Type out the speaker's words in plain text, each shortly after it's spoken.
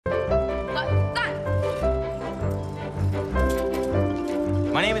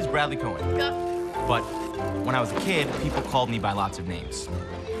Bradley Cohen. But when I was a kid, people called me by lots of names.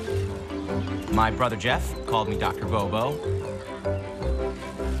 My brother Jeff called me Dr. Bobo.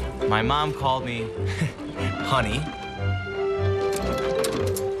 My mom called me Honey.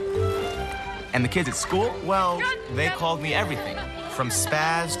 And the kids at school, well, they called me everything, from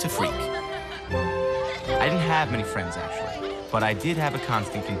spaz to freak. I didn't have many friends, actually, but I did have a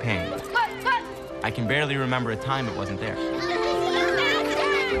constant companion. I can barely remember a time it wasn't there.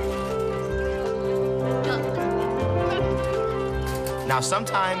 Now,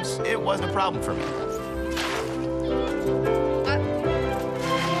 sometimes it wasn't a problem for me.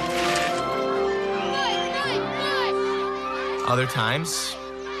 Other times,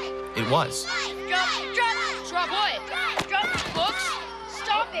 it was. Drop what? Drop books?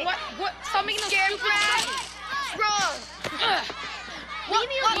 Stop it. What? Stop making those stupid sounds. What's wrong? Leave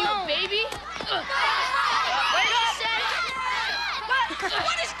me alone, baby. What did you say?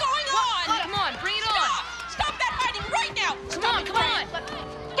 What is going on? Come on, bring it on. Stop that fighting right now. Come on.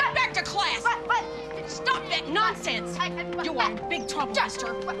 Get back to class. Stop that nonsense. You are in big trouble,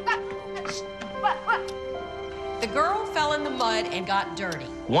 mister. The girl fell in the mud and got dirty.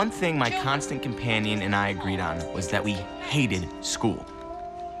 One thing my constant companion and I agreed on was that we hated school.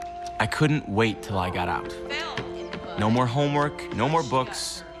 I couldn't wait till I got out. No more homework, no more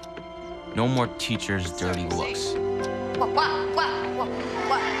books, no more teachers' dirty looks.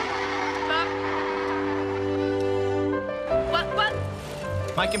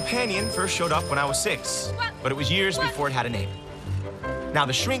 My companion first showed up when I was 6, but it was years before it had a name. Now,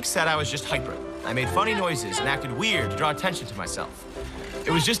 the shrink said I was just hyper. I made funny noises and acted weird to draw attention to myself.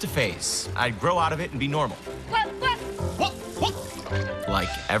 It was just a phase. I'd grow out of it and be normal. Like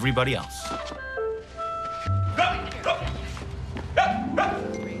everybody else.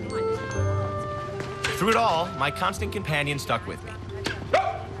 Through it all, my constant companion stuck with me.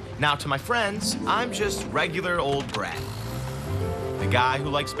 Now, to my friends, I'm just regular old Brad. The guy who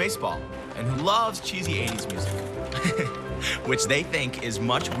likes baseball and who loves cheesy 80s music. Which they think is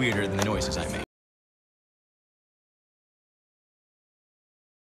much weirder than the noises I make.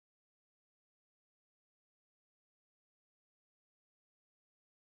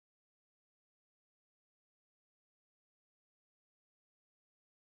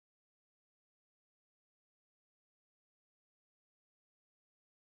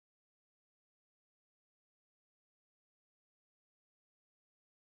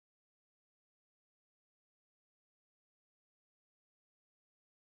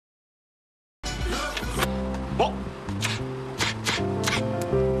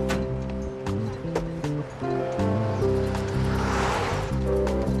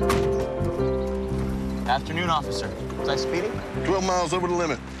 Afternoon, officer. Was I speeding? 12 miles over the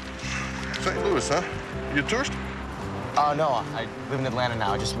limit. St. Louis, huh? You a tourist? No. I live in Atlanta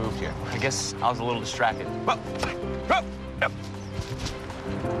now. I just moved here. I guess I was a little distracted.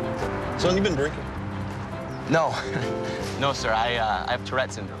 Son, you been drinking? No. No, sir. I have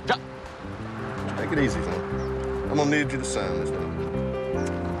Tourette syndrome. Take it easy, son. I'm gonna need you to sign this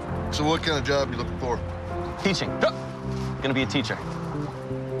one. So what kind of job you looking for? Teaching. Gonna be a teacher.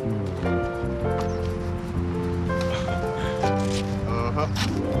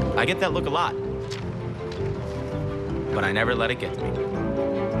 I get that look a lot, but I never let it get to me.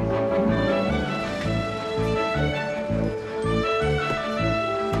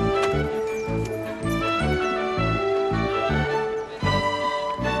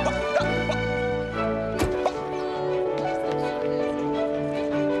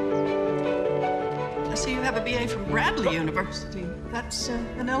 I see you have a BA from Bradley University. That's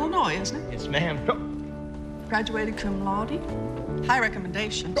in Illinois, isn't it? Yes, ma'am. Graduated cum laude. High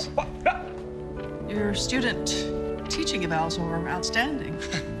recommendations. Your student teaching evals are outstanding.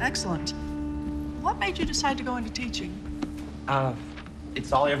 Excellent. What made you decide to go into teaching?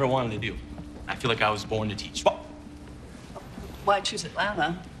 It's all I ever wanted to do. I feel like I was born to teach. Why choose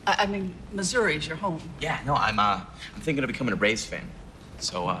Atlanta? I mean, Missouri's your home. Yeah, no, I'm thinking of becoming a Braves fan.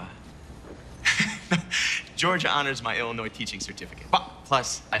 So, Georgia honors my Illinois teaching certificate.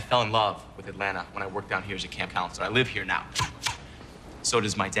 Plus, I fell in love with Atlanta when I worked down here as a camp counselor. I live here now. So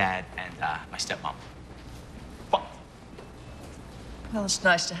does my dad and my stepmom. Well, it's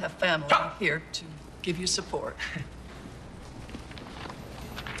nice to have family here to give you support.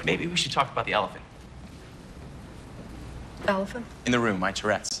 Maybe we should talk about the elephant. Elephant? In the room, my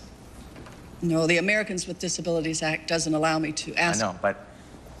Tourette's. No, the Americans with Disabilities Act doesn't allow me to ask. I know, but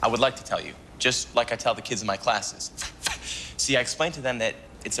I would like to tell you, just like I tell the kids in my classes. See, I explained to them that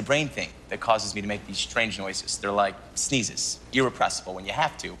it's a brain thing that causes me to make these strange noises. They're like sneezes, irrepressible when you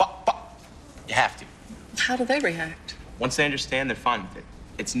have to. You have to. How do they react? Once they understand, they're fine with it.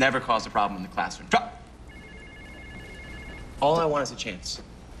 It's never caused a problem in the classroom. Drop! All I want is a chance.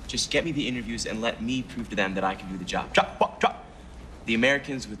 Just get me the interviews and let me prove to them that I can do the job. Drop, walk, drop. The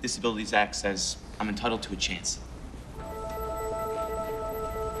Americans with Disabilities Act says I'm entitled to a chance.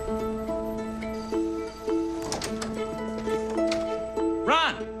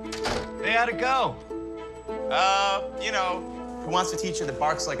 Ron! Hey, how'd it go? You know, who wants a teacher that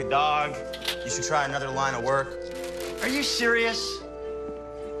barks like a dog? You should try another line of work. Are you serious?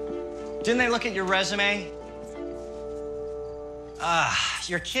 Didn't they look at your resume?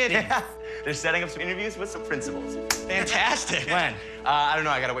 You're kidding. Yeah, they're setting up some interviews with some principals. Fantastic. When? I don't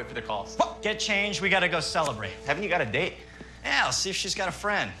know, I gotta wait for their calls. Get changed, we gotta go celebrate. Haven't you got a date? Yeah, I'll see if she's got a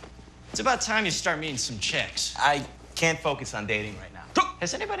friend. It's about time you start meeting some chicks. I can't focus on dating right now.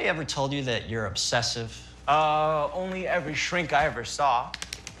 Has anybody ever told you that you're obsessive? Only every shrink I ever saw.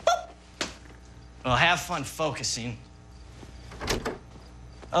 Well, have fun focusing.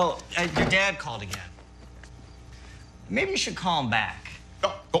 Oh, your dad called again. Maybe you should call him back.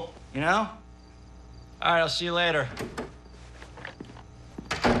 Go. You know? All right, I'll see you later.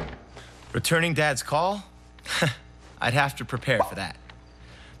 Returning Dad's call? I'd have to prepare for that.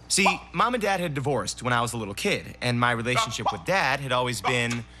 See, Mom and Dad had divorced when I was a little kid, and my relationship with Dad had always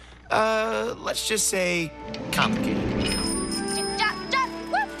been, let's just say, complicated.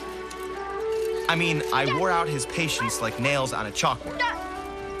 I mean, I wore out his patience like nails on a chalkboard.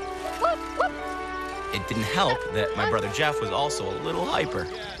 It didn't help that my brother Jeff was also a little hyper.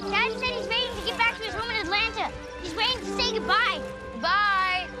 Dad said he's waiting to get back to his home in Atlanta. He's waiting to say goodbye.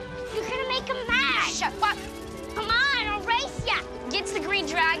 Bye. You're gonna make him mad. Shut up. Come on, I'll race ya. Gets the green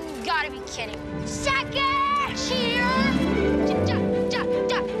dragon. You gotta be kidding. Sucker! Cheer.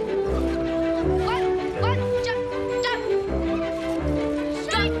 What?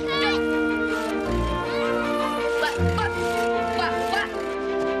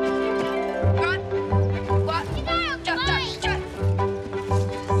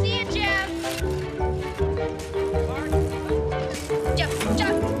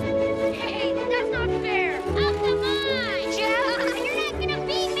 Hey, that's not fair. Oh, come on. Jeff, you're not gonna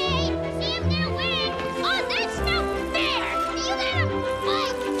beat me. See, I'm gonna win. Oh, that's not fair. You gotta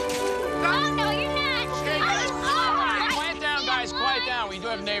fight. Oh, no, you're not. Quiet down, guys. Quiet down. We do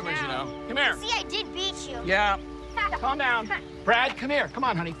have neighbors, you know. Come here. See, I did beat you. Yeah. Calm down. Brad, come here. Come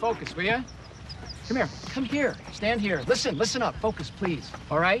on, honey. Focus, will you? Come here. Come here. Stand here. Listen up. Focus, please.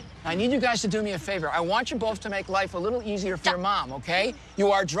 All right? I need you guys to do me a favor. I want you both to make life a little easier for your mom, okay? You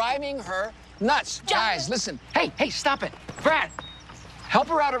are driving her nuts. Guys, listen. Hey, stop it. Brad, help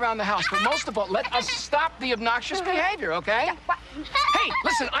her out around the house, but most of all, let us stop the obnoxious behavior, okay? Hey,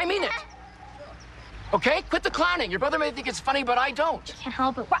 listen, I mean it. Okay? Quit the clowning. Your brother may think it's funny, but I don't. Can't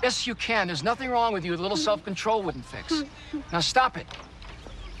help it. Yes, you can. There's nothing wrong with you. A little self-control wouldn't fix. Now stop it.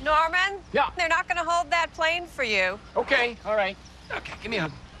 Norman? Yeah. They're not going to hold that plane for you. Okay, all right. Okay, give me a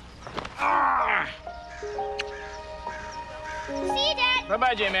hug. Ah. See you, Dad.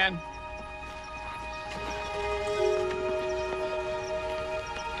 Bye-bye, J-Man.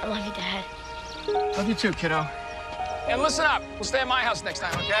 I love you, Dad. Love you too, kiddo. And listen up. We'll stay at my house next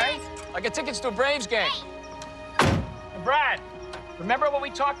time, okay? I get tickets to a Braves game. And Brad, remember what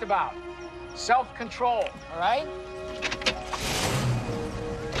we talked about. Self-control, all right?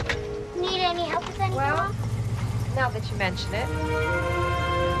 Need any help with anything? Well, now that you mention it.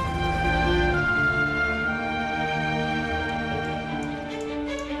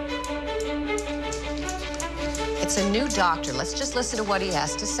 It's a new doctor. Let's just listen to what he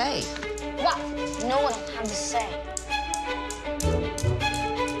has to say. What? No one will have to say.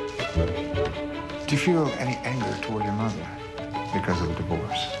 Do you feel any anger toward your mother because of the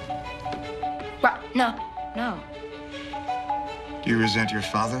divorce? What? No. Do you resent your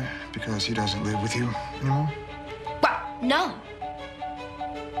father because he doesn't live with you anymore? What? No.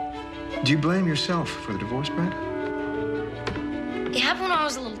 Do you blame yourself for the divorce, Brad? It happened when I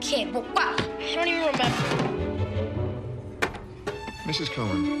was a little kid, but wow, I don't even remember. Mrs.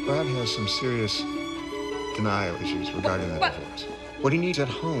 Cohen, Brad has some serious denial issues regarding the divorce. What he needs at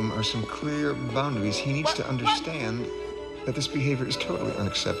home are some clear boundaries. He needs to understand that this behavior is totally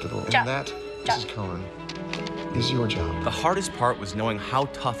unacceptable, and that, Mrs. Cohen, is your job. The hardest part was knowing how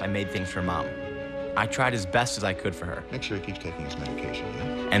tough I made things for Mom. I tried as best as I could for her. Make sure he keeps taking his medication,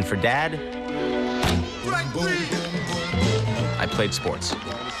 yeah? And for Dad, I played sports.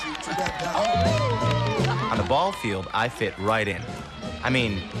 On the ball field, I fit right in. I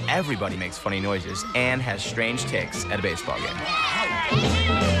mean, everybody makes funny noises and has strange tics at a baseball game.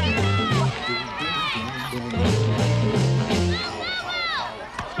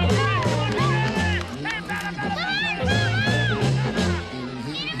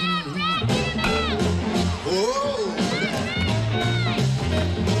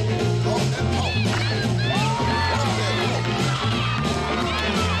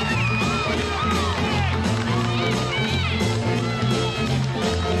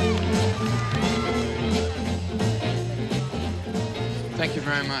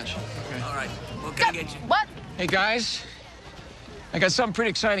 Hey, guys. I got something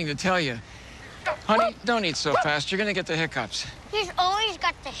pretty exciting to tell you. Honey, don't eat so fast. You're gonna get the hiccups. He's always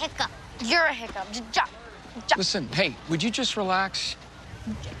got the hiccup. You're a hiccup. Listen, hey, would you just relax?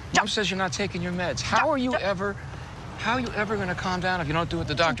 Mom says you're not taking your meds. How are you ever gonna calm down if you don't do what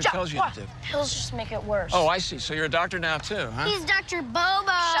the doctor tells you to do? Pills just make it worse. Oh, I see. So you're a doctor now, too, huh? He's Dr. Bobo.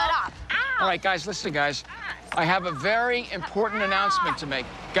 Shut up. All right, guys, listen, guys. I have a very important announcement to make.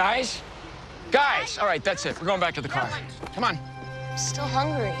 Guys, all right, that's it. We're going back to the car. Come on. I'm still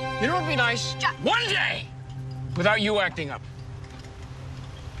hungry. You know what would be nice? One day without you acting up.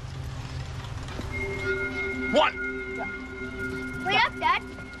 One. Wait up, Dad.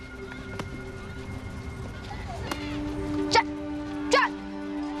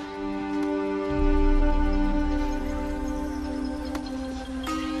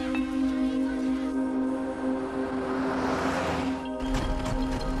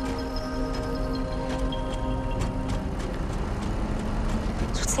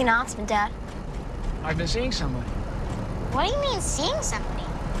 What's the announcement, Dad? I've been seeing somebody. What do you mean seeing somebody?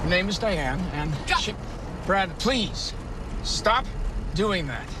 Her name is Diane, and she... Brad, please, stop doing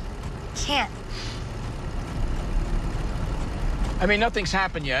that. Can't. I mean, nothing's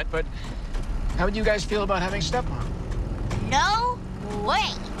happened yet, but how would you guys feel about having stepmom? No way.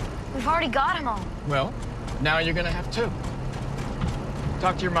 We've already got him all. Well, now you're gonna have two.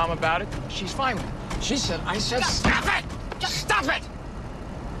 Talk to your mom about it. She's fine with it. She said, I said, stop it! Stop it!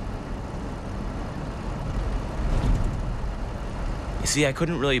 You see, I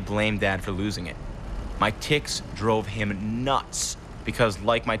couldn't really blame Dad for losing it. My tics drove him nuts because,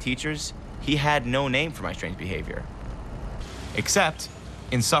 like my teachers, he had no name for my strange behavior. Except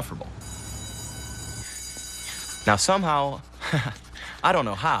insufferable. Now somehow, I don't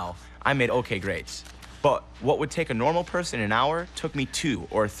know how, I made okay grades. But what would take a normal person an hour took me 2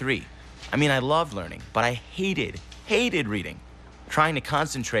 or 3. I mean, I loved learning, but I hated reading. Trying to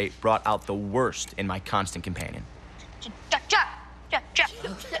concentrate brought out the worst in my constant companion.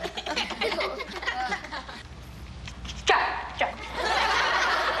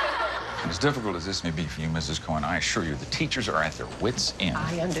 As difficult as this may be for you, Mrs. Cohen, I assure you the teachers are at their wits' end.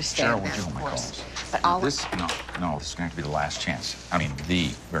 I understand Cheryl, that, would you of hold my course. calls? But I'll... No, this is going to have to be the last chance. I mean, the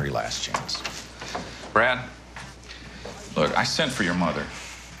very last chance. Brad, look, I sent for your mother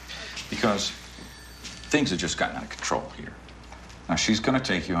because things have just gotten out of control here. Now, she's going to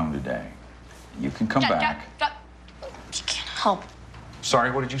take you home today. You can come back. He can't help.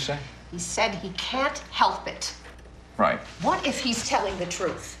 Sorry, what did you say? He said he can't help it. Right. What if he's telling the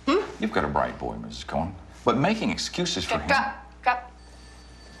truth? You've got a bright boy, Mrs. Cohen. But making excuses for him...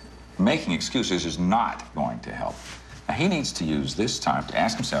 Making excuses is not going to help. Now, he needs to use this time to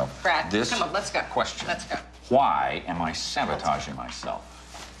ask himself Brad, this come on, let's go. question. Let's go. Why am I sabotaging myself?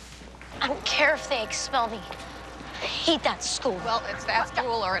 I don't care if they expel me. I hate that school. Well, it's that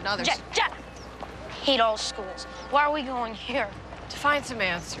school or another. Hate all schools. Why are we going here? To find some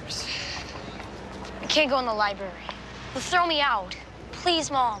answers. I can't go in the library. They'll throw me out.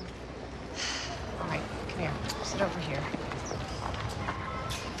 Please, Mom. All right, come here. Sit over here.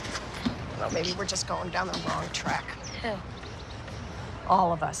 Well, maybe we're just going down the wrong track. Who?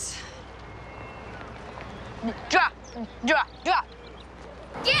 All of us. Drop.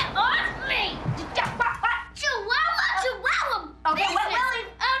 Get off me! Chihuahua! Okay, Willie!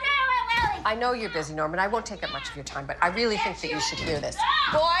 Oh, no, Willie! I know you're busy, Norman. I won't take up much of your time, but I really think that you should hear this.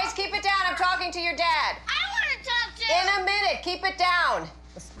 Boys, keep it down. I'm talking to your dad. I want to talk to In a minute. Keep it down.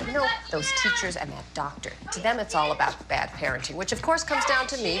 Listen, you know, those teachers and that doctor, to them it's all about bad parenting, which of course comes down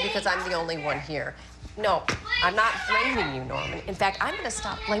to me because I'm the only one here. No, I'm not blaming you, Norman. In fact, I'm going to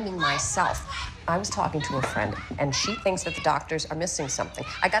stop blaming myself. I was talking to a friend, and she thinks that the doctors are missing something.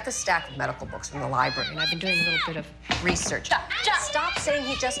 I got this stack of medical books from the library, and I've been doing a little bit of research. Stop saying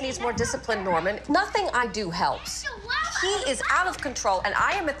he just needs more discipline, Norman. Nothing I do helps. He is out of control, and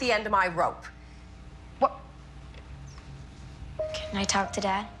I am at the end of my rope. What? Can I talk to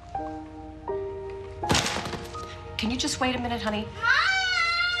Dad? Can you just wait a minute, honey?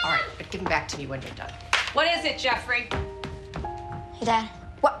 All right, but give him back to me when you're done. What is it, Jeffrey? Hey, Dad.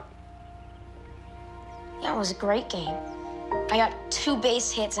 What? Yeah, it was a great game. I got 2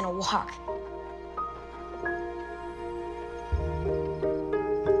 base hits and a walk.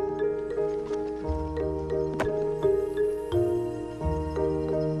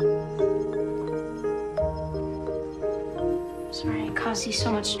 Sorry I caused you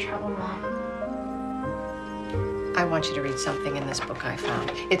so much trouble, Mom. I want you to read something in this book I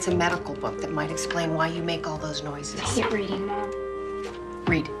found. It's a medical book that might explain why you make all those noises. I hate reading, Mom.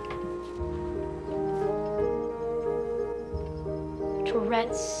 Read.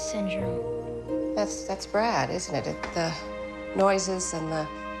 Tourette syndrome. That's Brad, isn't it? The noises and the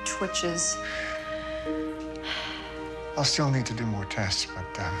twitches. I'll still need to do more tests, but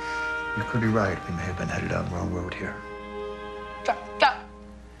you could be right. We may have been headed down the wrong road here. Go.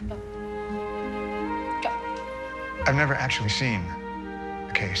 I've never actually seen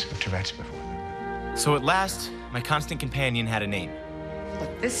a case of Tourette's before. So at last, my constant companion had a name.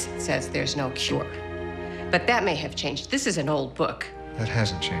 Look, this says there's no cure. But that may have changed. This is an old book. That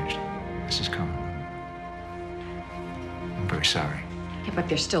hasn't changed, Mrs. Cohen. I'm very sorry. Yeah, but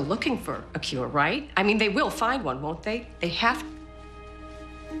they're still looking for a cure, right? I mean, they will find one, won't they? They have.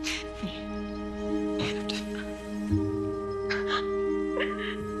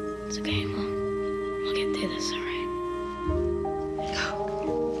 It's okay, Mom. We'll get through this, all right?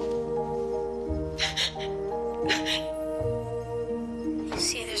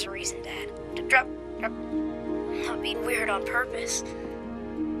 See, there's a reason, Dad. Drop. I'm not being weird on purpose.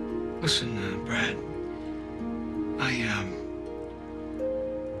 Listen, Brad. All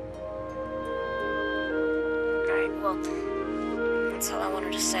right, well, that's all I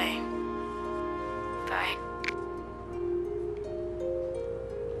wanted to say. Bye.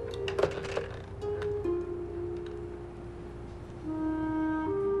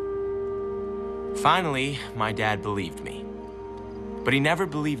 Finally, my dad believed me. But he never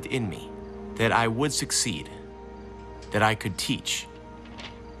believed in me, that I would succeed, that I could teach.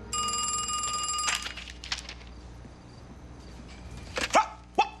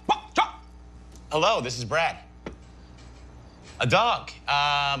 Hello, this is Brad. A dog.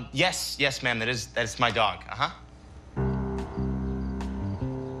 Yes, ma'am, that's my dog.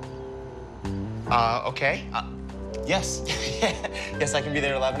 Okay. Yes. Yes, I can be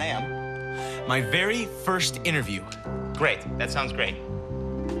there at 11 a.m. My very first interview. Great, that sounds great.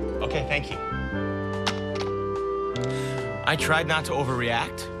 Okay, thank you. I tried not to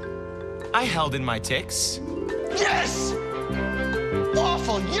overreact. I held in my tics. Yes!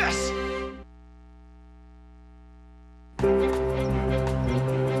 Awful, yes!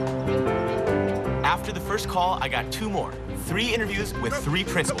 After the first call, I got 2 more. 3 interviews with 3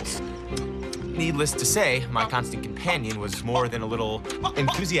 principals. Needless to say, my constant companion was more than a little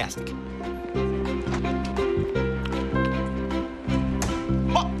enthusiastic.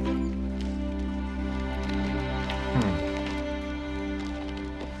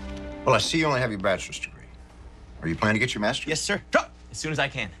 Well, I see you only have your bachelor's degree. Are you planning to get your master's? Yes, sir. As soon as I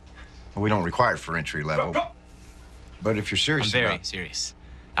can. Well, we don't require it for entry level. But if you're serious I'm very about... serious.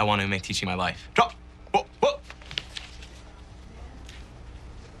 I want to make teaching my life.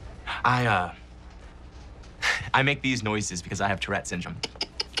 I make these noises because I have Tourette syndrome.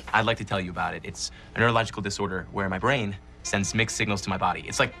 I'd like to tell you about it. It's a neurological disorder where my brain sends mixed signals to my body.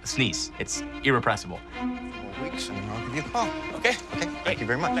 It's like a sneeze. It's irrepressible. 4 weeks, and then I'll give you a call. Okay. Okay. Thank you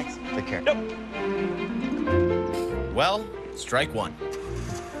very much. Thanks. Take care. Well, strike 1.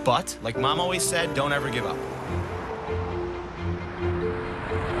 But, like Mom always said, don't ever give up.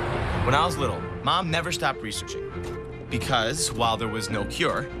 When I was little, Mom never stopped researching. Because while there was no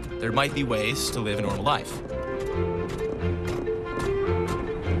cure, there might be ways to live a normal life.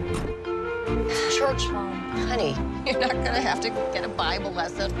 Church, Mom. Honey, you're not gonna have to get a Bible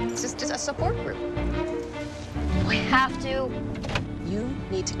lesson. It's just a support group. We have to. You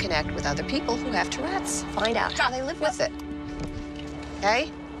need to connect with other people who have Tourette's. Find out how they live with it.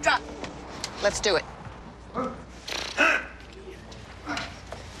 Okay? Drop. Let's do it.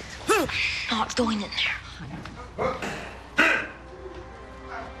 Not going in there.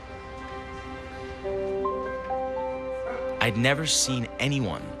 I'd never seen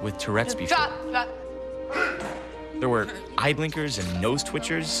anyone with Tourette's before. Drop. There were eye blinkers and nose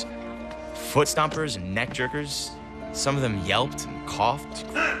twitchers, foot stompers and neck jerkers. Some of them yelped and coughed.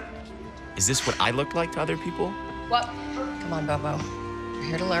 Is this what I looked like to other people? What? Come on, Bobo. We're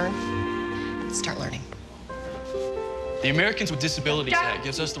here to learn. Let's start learning. The Americans with Disabilities Act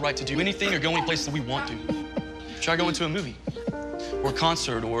gives us the right to do anything or go any place that we want to. Try going to a movie, or a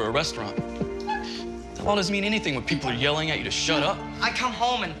concert, or a restaurant. That law doesn't mean anything when people are yelling at you to shut up. I come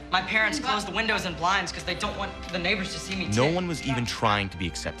home and my parents close the windows and blinds because they don't want the neighbors to see me No one was even trying to be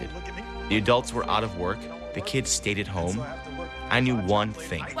accepted. The adults were out of work. The kids stayed at home. I knew one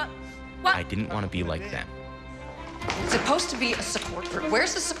thing. I didn't want to be like them. It's supposed to be a support group.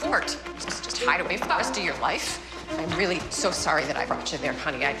 Where's the support? Just hide away for the rest of your life? I'm really so sorry that I brought you there,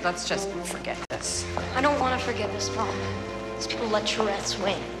 honey. Let's just forget this. I don't want to forget this, Mom. These people let Tourette's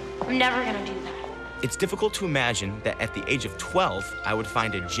win. I'm never gonna do that. It's difficult to imagine that at the age of 12, I would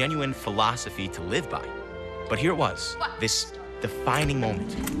find a genuine philosophy to live by. But here it was, this defining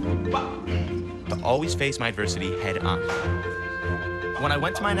moment. To always face my adversity head on. When I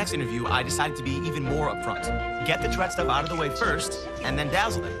went to my next interview, I decided to be even more upfront. Get the Tourette stuff out of the way first, and then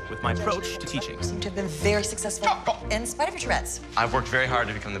dazzle them with my approach to teaching. You seem to have been very successful in spite of your Tourette's. I've worked very hard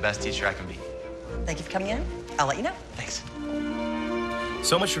to become the best teacher I can be. Thank you for coming in. I'll let you know. Thanks.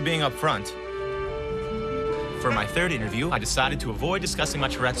 So much for being upfront. For my third interview, I decided to avoid discussing my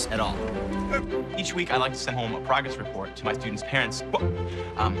Tourette's at all. Each week, I like to send home a progress report to my students' parents.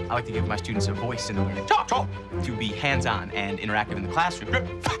 I like to give my students a voice in the learning. To be hands-on and interactive in the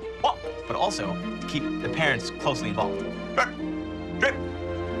classroom. But also to keep the parents closely involved.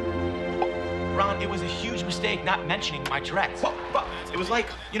 Ron, it was a huge mistake not mentioning my Tourette's. It was like,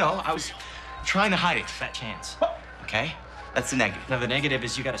 you know, I was trying to hide it. Fat chance. Okay? That's the negative. Now, the negative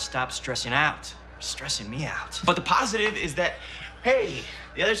is you gotta stop stressing out. You're stressing me out. But the positive is that, hey,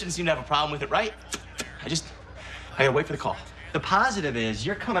 the others didn't seem to have a problem with it, right? I gotta wait for the call. The positive is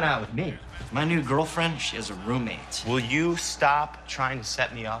you're coming out with me. My new girlfriend, she has a roommate. Will you stop trying to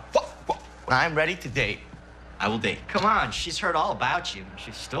set me up? When I'm ready to date, I will date. Come on, she's heard all about you.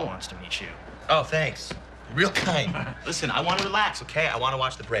 She still wants to meet you. Oh, thanks. Real kind. Listen, I want to relax, okay? I want to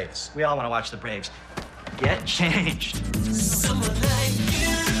watch the Braves. We all want to watch the Braves. Get changed. So, Ron,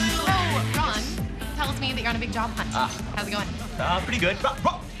 tells me that you're on a big job hunt. How's it going? Pretty good.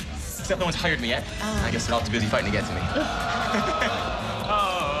 Except no one's hired me yet. I guess they're all too busy fighting to get to me.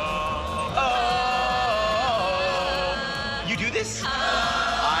 You do this?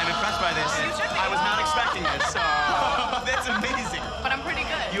 I'm impressed by this. I was not expecting this. That's amazing. But I'm pretty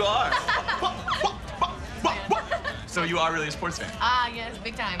good. You are. So you are really a sports fan? Yes,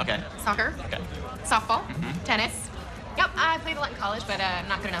 big time. Okay. Soccer. Okay. Softball. Tennis. Yep, I played a lot in college, but I'm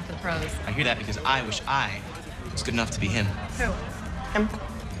not good enough for the pros. I hear that because I wish I was good enough to be him. Who? Him.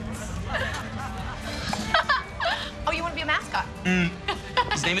 Oh, you want to be a mascot?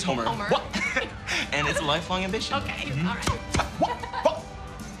 His name is Homer. Homer. What? And it's a lifelong ambition. Okay, all right.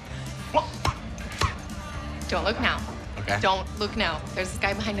 Don't look now. Okay. Don't look now. There's this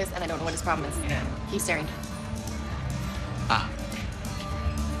guy behind us, and I don't know what his problem is. Yeah. Keep staring.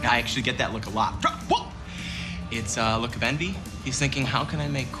 I actually get that look a lot. It's a look of envy. He's thinking, how can I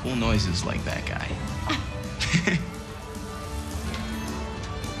make cool noises like that guy?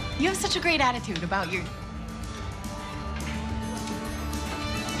 You have such a great attitude about your...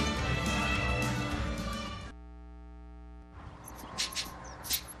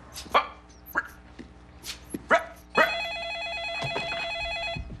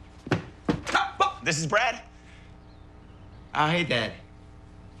 This is Brad. Hey, Dad.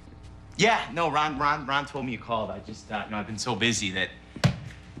 Yeah, no, Ron told me you called. I just, I've been so busy that...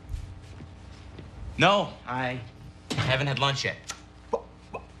 No, I haven't had lunch yet.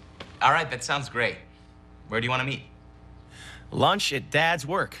 All right, that sounds great. Where do you want to meet? Lunch at Dad's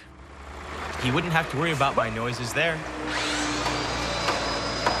work. He wouldn't have to worry about my noises there.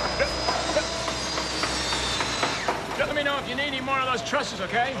 Let me know if you need any more of those trusses,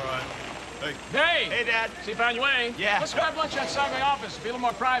 okay? All right. Hey! Hey, Dad. See you found your way. Yeah. Let's grab lunch outside my office. Be a little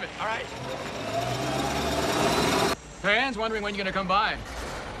more private. All right. Hey, Ann's wondering when you're gonna come by.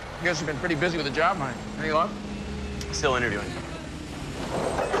 I guess you've been pretty busy with the job hunt. Any luck? Still interviewing.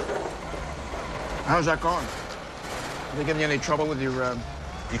 How's that going? Are they giving you any trouble with your,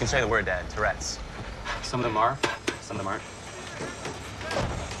 You can say the word, Dad. Tourette's. Some of them are, some of them aren't.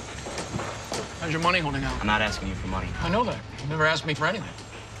 How's your money holding out? I'm not asking you for money. I know that. You never asked me for anything.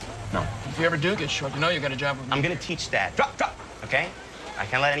 No. If you ever do get short, you know you got a job with me. I'm gonna teach Dad. Drop! Okay? I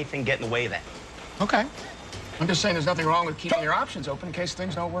can't let anything get in the way of that. Okay. I'm just saying there's nothing wrong with keeping your options open in case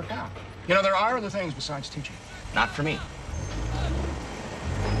things don't work out. You know, there are other things besides teaching. Not for me.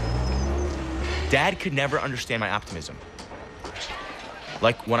 Dad could never understand my optimism.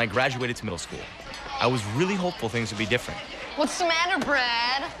 Like when I graduated to middle school, I was really hopeful things would be different. What's the matter,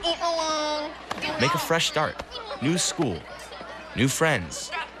 Brad? Eating alone? Make a fresh start. New school. New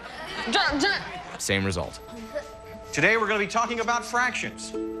friends. Same result. Today we're going to be talking about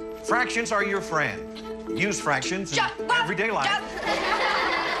fractions. Fractions are your friend. Use fractions in everyday life.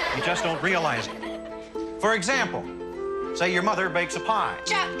 You just don't realize it. For example, say your mother bakes a pie.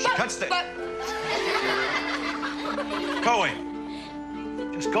 She cuts the...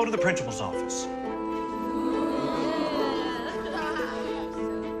 Cohen, just go to the principal's office.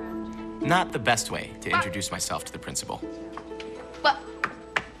 Not the best way to introduce myself to the principal.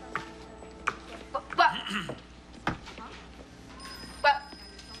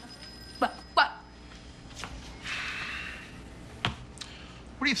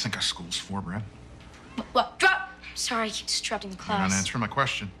 What do you think our school's for, Brad? What? Drop! Sorry, I keep disrupting the You're class. not answering my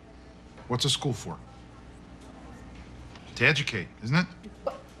question. What's a school for? To educate, isn't it?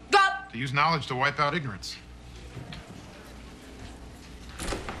 Drop! To use knowledge to wipe out ignorance.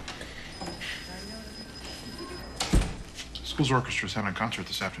 School's orchestra's having a concert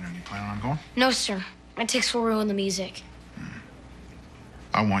this afternoon. You planning on going? No, sir. My tics will ruin the music.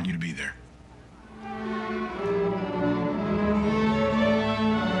 I want you to be there.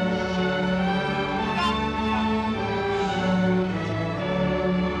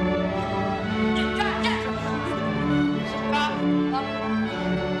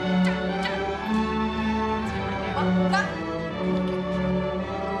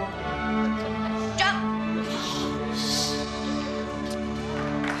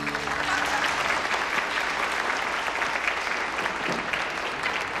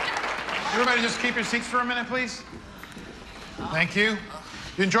 Everybody just keep your seats for a minute, please. Thank you.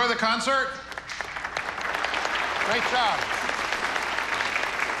 You enjoy the concert? Great job.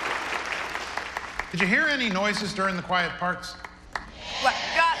 Did you hear any noises during the quiet parts? What?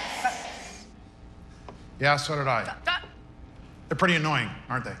 Yeah, so did I. They're pretty annoying,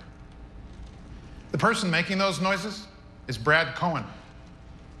 aren't they? The person making those noises is Brad Cohen.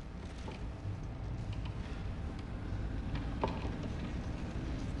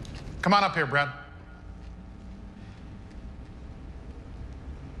 Come on up here, Brad.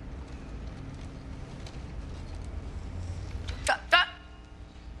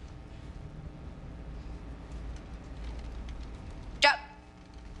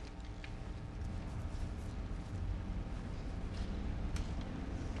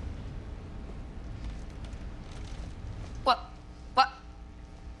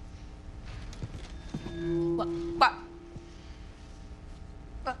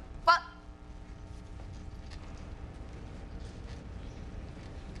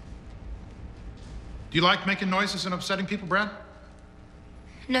 Do you like making noises and upsetting people, Brad?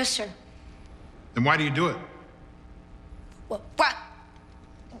 No, sir. Then why do you do it? What?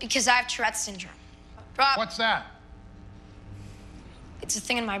 Because I have Tourette syndrome. What's that? It's a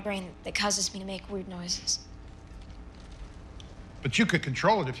thing in my brain that causes me to make weird noises. But you could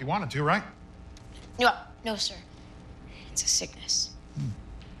control it if you wanted to, right? No, sir. It's a sickness.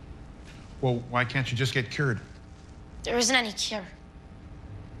 Well, why can't you just get cured? There isn't any cure.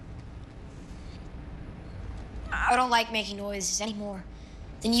 I don't like making noises any more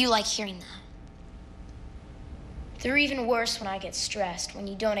than you like hearing them. They're even worse when I get stressed, when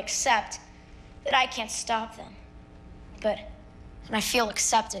you don't accept that I can't stop them. But when I feel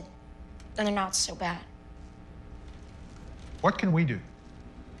accepted, then they're not so bad. What can we do?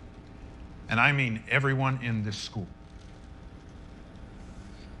 And I mean everyone in this school.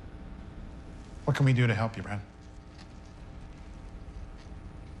 What can we do to help you, Brad?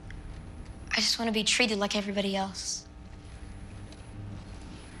 I just want to be treated like everybody else.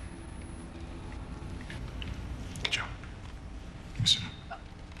 Good job. Listen up.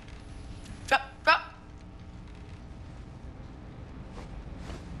 Drop.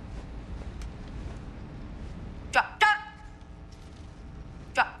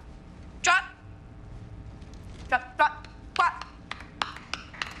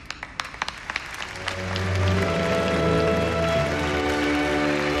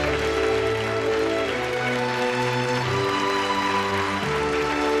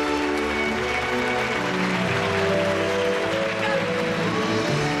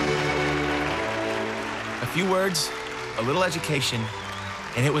 A few words, a little education,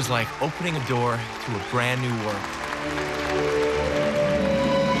 and it was like opening a door to a brand new world.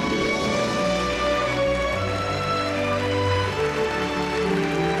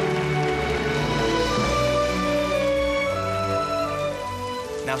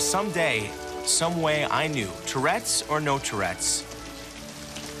 Now, someday, some way, I knew, Tourette's or no Tourette's,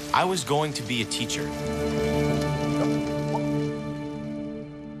 I was going to be a teacher.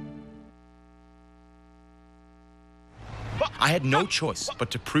 I had no choice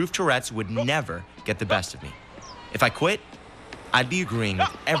but to prove Tourette's would never get the best of me. If I quit, I'd be agreeing with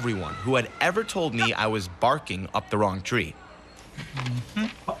everyone who had ever told me I was barking up the wrong tree.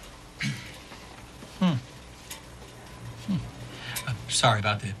 Sorry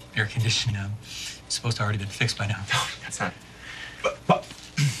about the air conditioning. It's supposed to already been fixed by now. No, that's not.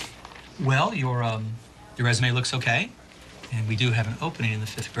 Well, your resume looks okay, and we do have an opening in the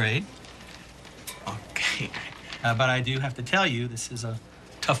 5th grade. Okay. But I do have to tell you, this is a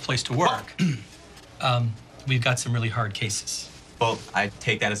tough place to work. We've got some really hard cases. Well, I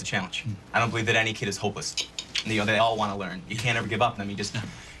take that as a challenge. I don't believe that any kid is hopeless. You know, they all want to learn. You can't ever give up on them. You just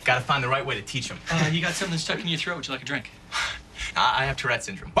got to find the right way to teach them. You got something stuck in your throat. Would you like a drink? I have Tourette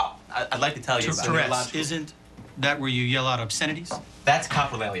syndrome. Well, I'd like to tell you. Tourette's, isn't that where you yell out obscenities? That's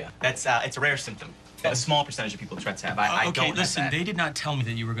coprolalia. That's it's a rare symptom. A small percentage of people with Tourette's have. I okay, don't listen, have that. They did not tell me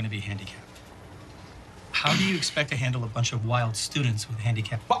that you were going to be handicapped. How do you expect to handle a bunch of wild students with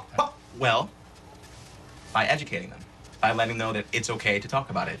handicap? Well, by educating them. by letting them know that it's okay to talk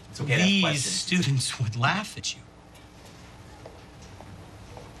about it. It's okay to ask These questions. students would laugh at you.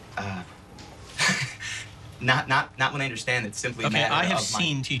 Not when I understand it's simply a Okay, matter I have of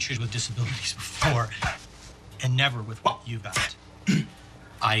seen teachers with disabilities before, and never with what you got.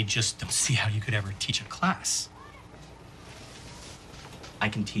 I just don't see how you could ever teach a class. I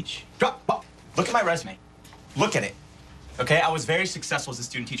can teach. Look at my resume. Look at it. Okay, I was very successful as a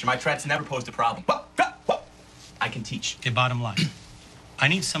student teacher. My Tourette's never posed a problem. I can teach. Okay, bottom line. I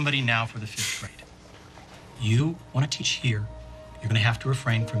need somebody now for the 5th grade. You want to teach here, you're going to have to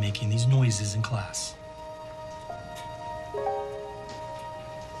refrain from making these noises in class.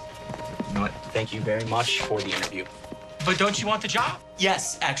 You know what? Thank you very much for the interview. But don't you want the job?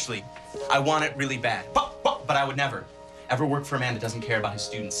 Yes, actually. I want it really bad. But I would never, ever work for a man that doesn't care about his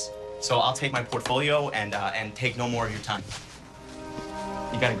students. So I'll take my portfolio and take no more of your time.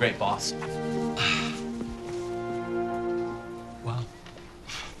 You got a great boss. Wow.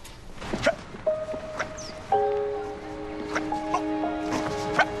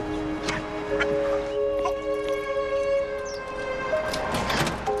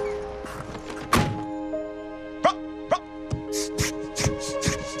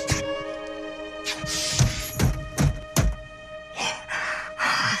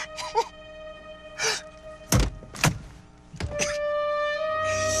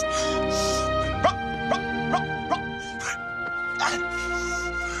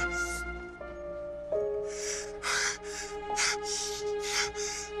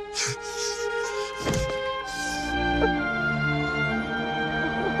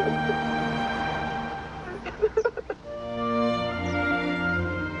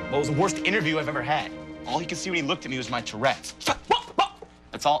 Well, it was the worst interview I've ever had. All he could see when he looked at me was my Tourette's.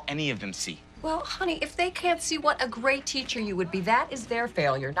 That's all any of them see. Well, honey, if they can't see what a great teacher you would be, that is their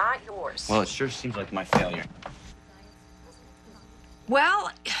failure, not yours. Well, it sure seems like my failure. Well,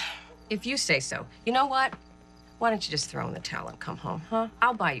 if you say so. You know what? Why don't you just throw in the towel and come home, huh?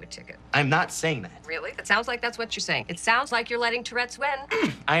 I'll buy you a ticket. I'm not saying that. Really? It sounds like that's what you're saying. It sounds like you're letting Tourette's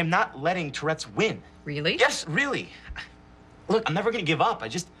win. I am not letting Tourette's win. Really? Yes, really. Look, I'm never gonna give up. I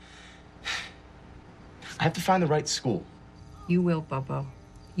have to find the right school. You will, Bobo.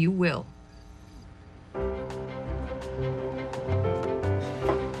 You will.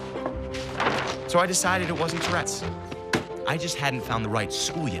 So I decided it wasn't Tourette's. I just hadn't found the right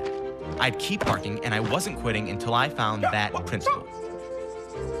school yet. I'd keep barking, and I wasn't quitting until I found that principal.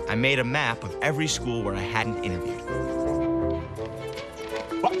 I made a map of every school where I hadn't interviewed.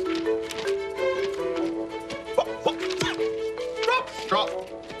 Drop.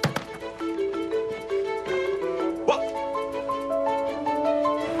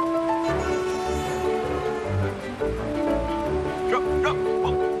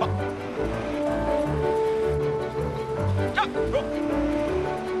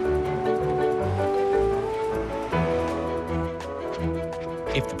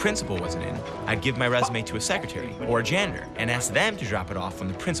 If the principal wasn't in, I'd give my resume to a secretary or a janitor and ask them to drop it off when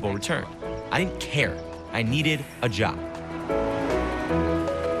the principal returned. I didn't care. I needed a job.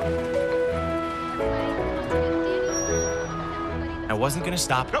 I wasn't gonna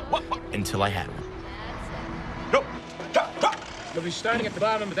stop until I had one. You'll be starting at the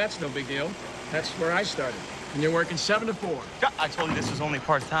bottom, but that's no big deal. That's where I started. And you're working 7 to 4. I told you this was only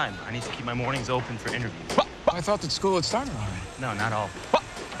part-time. I need to keep my mornings open for interviews. I thought that school had started already. No, not all.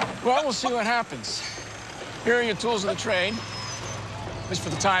 Well, we'll see what happens. Here are your tools of the trade. At least for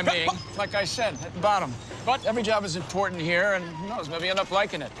the time being. Like I said, at the bottom. But every job is important here, and who knows, maybe you end up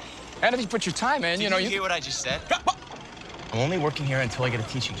liking it. And if you put your time in, Did you hear what I just said? I'm only working here until I get a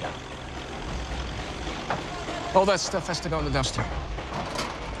teaching job. All that stuff has to go in the dumpster.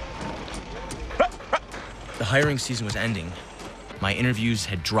 The hiring season was ending. My interviews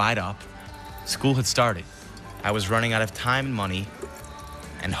had dried up. School had started. I was running out of time and money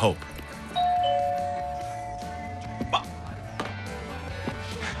and hope.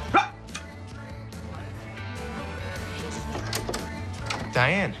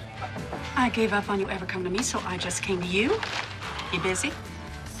 Diane. I gave up on you ever coming to me, so I just came to you. You busy?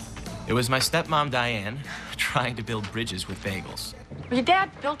 It was my stepmom, Diane, trying to build bridges with bagels. Well, your dad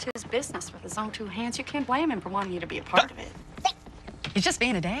built his business with his own 2 hands. You can't blame him for wanting you to be a part of it. He's just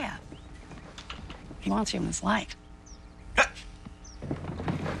being a dad. He wants you in his life.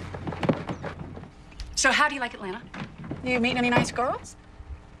 So how do you like Atlanta? You meeting any nice girls?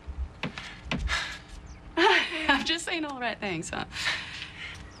 I'm just saying all the right things, huh?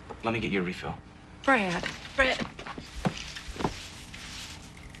 Let me get you a refill. Brad,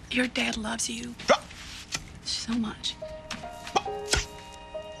 your dad loves you so much.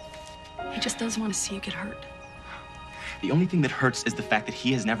 He just doesn't want to see you get hurt. The only thing that hurts is the fact that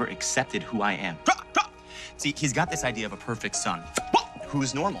he has never accepted who I am. See, he's got this idea of a perfect son who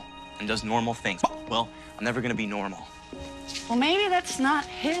is normal and does normal things. Well, I'm never gonna be normal. Well, maybe that's not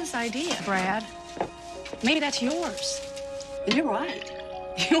his idea, Brad. Maybe that's yours. And you're right.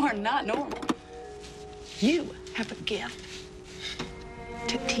 You are not normal. You have a gift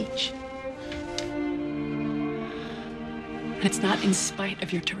to teach. And it's not in spite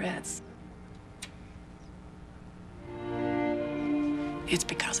of your Tourette's. It's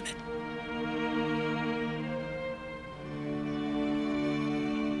because of it.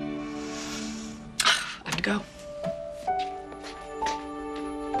 I have to go.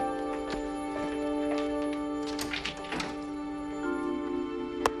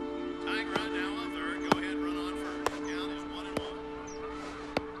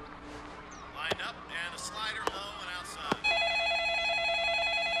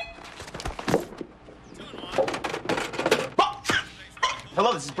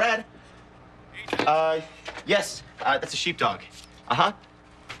 Hello, this is Brad. Yes, that's a sheepdog. Uh-huh.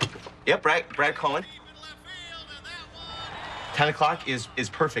 Yep, Brad Cohen. 10 o'clock is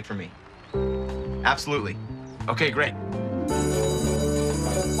perfect for me. Absolutely. Okay, great.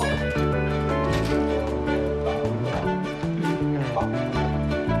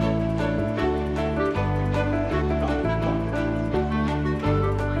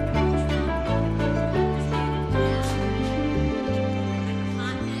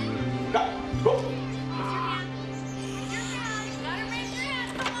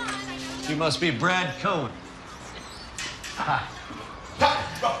 You must be Brad Cohen. Hi.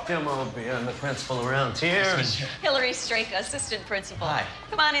 Come on, I'm the principal around here. Hillary Straka, assistant principal. Hi.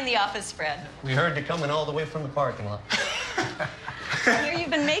 Come on in the office, Fred. We heard you coming all the way from the parking lot. I hear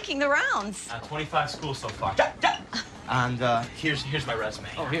you've been making the rounds. 25 schools so far. And here's my resume.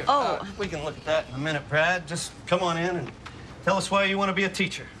 Oh, here. Oh. We can look at that in a minute, Brad. Just come on in and tell us why you want to be a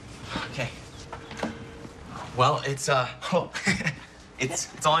teacher. Okay. Well, it's all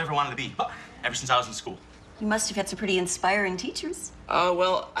I ever wanted to be ever since I was in school. You must have had some pretty inspiring teachers.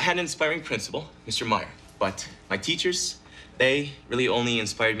 Well, I had an inspiring principal, Mr. Meyer, but my teachers, they really only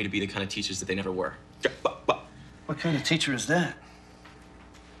inspired me to be the kind of teachers that they never were. What kind of teacher is that?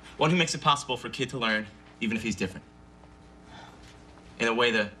 One who makes it possible for a kid to learn, even if he's different. In a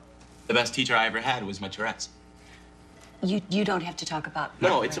way, the best teacher I ever had was my Tourette's. You don't have to talk about...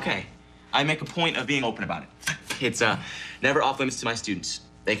 No, it's okay. I make a point of being open about it. It's never off limits to my students.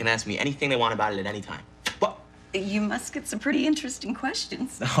 They can ask me anything they want about it at any time. You must get some pretty interesting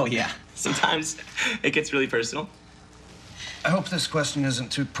questions. Oh, yeah. Sometimes it gets really personal. I hope this question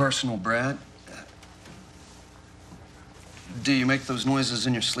isn't too personal, Brad. Do you make those noises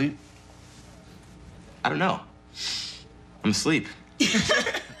in your sleep? I don't know. I'm asleep.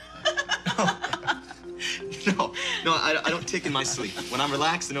 No, I don't tick in my sleep. When I'm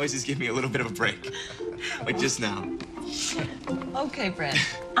relaxed, the noises give me a little bit of a break. Like just now. Okay, Brad.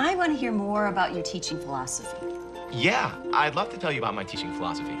 I want to hear more about your teaching philosophy. Yeah, I'd love to tell you about my teaching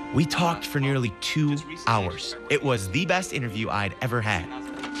philosophy. We talked for nearly 2 hours. It was the best interview I'd ever had.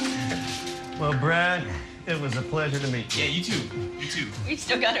 Well, Brad, it was a pleasure to meet you. Yeah, you too. You too. We've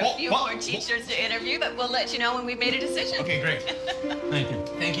still got a few more teachers to interview, but we'll let you know when we've made a decision. Okay, great. Thank you.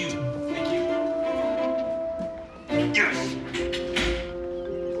 Thank you. Thank you.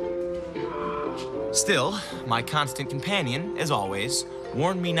 Still, my constant companion, as always,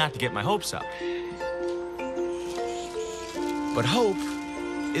 warned me not to get my hopes up. But hope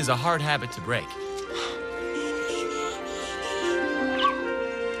is a hard habit to break.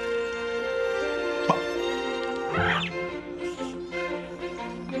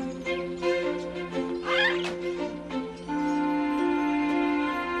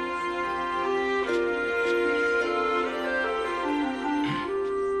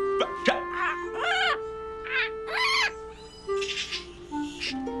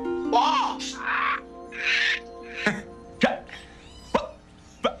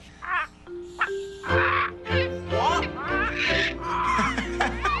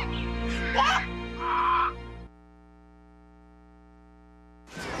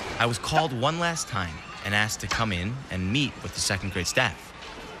 I was called one last time and asked to come in and meet with the second grade staff.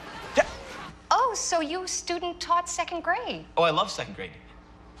 Oh, so you student taught second grade? Oh, I love second grade.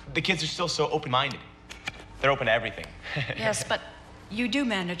 The kids are still so open-minded. They're open to everything. Yes, but you do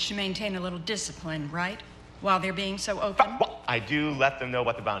manage to maintain a little discipline, right? While they're being so open? I do let them know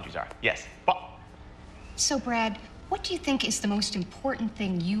what the boundaries are, yes. So, Brad, what do you think is the most important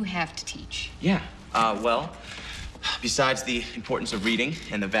thing you have to teach? Yeah, well, besides the importance of reading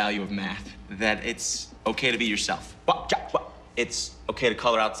and the value of math, that it's okay to be yourself. It's okay to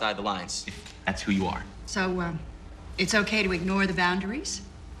color outside the lines if that's who you are. So, It's okay to ignore the boundaries?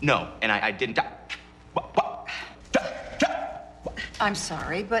 No, and I didn't. I'm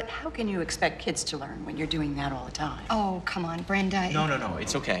sorry, but how can you expect kids to learn when you're doing that all the time? Oh, come on, Brenda. No,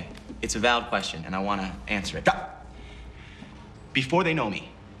 it's okay. It's a valid question, and I want to answer it. Before they know me,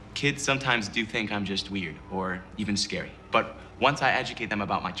 kids sometimes do think I'm just weird or even scary. But once I educate them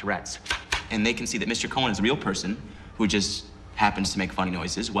about my Tourette's, and they can see that Mr. Cohen is a real person who just happens to make funny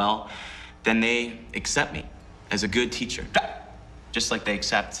noises, well, then they accept me as a good teacher, just like they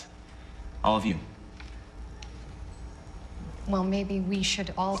accept all of you. Well, maybe we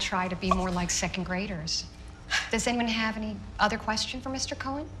should all try to be more like second graders. Does anyone have any other question for Mr.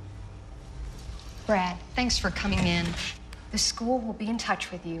 Cohen? Brad, thanks for coming in. The school will be in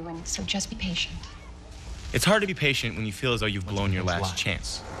touch with you, and so just be patient. It's hard to be patient when you feel as though you've blown your last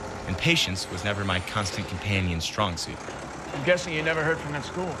chance. And patience was never my constant companion's strong suit. I'm guessing you never heard from that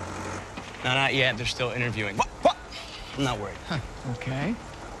school. No, not yet. They're still interviewing. What? I'm not worried. Huh. Okay.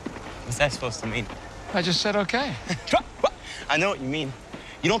 What's that supposed to mean? I just said okay. I know what you mean.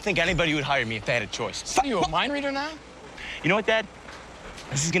 You don't think anybody would hire me if they had a choice. Are you a mind reader now? You know what, Dad?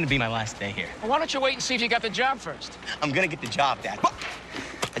 This is gonna be my last day here. Well, why don't you wait and see if you got the job first? I'm gonna get the job, Dad.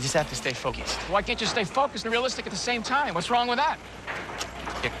 I just have to stay focused. Why can't you stay focused and realistic at the same time? What's wrong with that?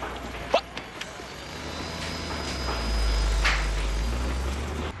 Here.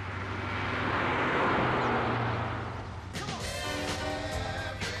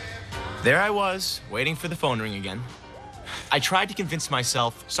 There I was, waiting for the phone ring again. I tried to convince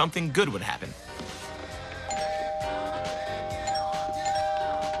myself something good would happen.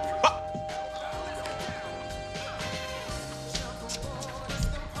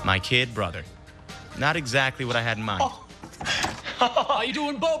 My kid brother. Not exactly what I had in mind. How you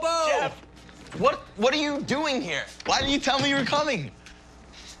doing, Bobo? Jeff, what are you doing here? Why didn't you tell me you were coming?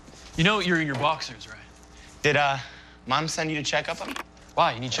 You know you're in your boxers, right? Did Mom send you to check up on me?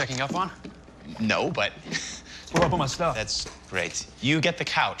 Why? You need checking up on? No, but Where up on my stuff? That's great. You get the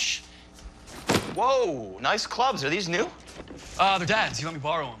couch. Whoa, nice clubs. Are these new? They're Dad's. He let me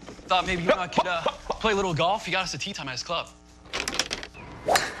borrow them. Thought maybe you and I could play a little golf. He got us a tea time at his club.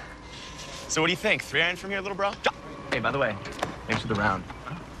 So what do you think? 3-iron from here, little bro? Hey, by the way, thanks for the round.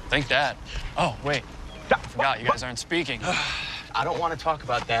 Thank Dad. Oh, wait. I forgot, you guys aren't speaking. I don't want to talk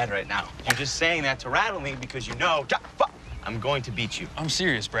about Dad right now. You're just saying that to rattle me because you know I'm going to beat you. I'm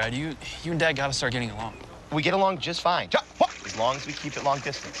serious, Brad. You and Dad got to start getting along. We get along just fine. As long as we keep it long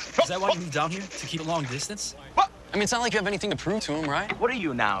distance. Is that why you moved down here? To keep it long distance? I mean, it's not like you have anything to prove to him, right? What are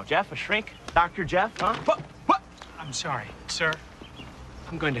you now, Jeff? A shrink? Dr. Jeff, huh? I'm sorry, sir.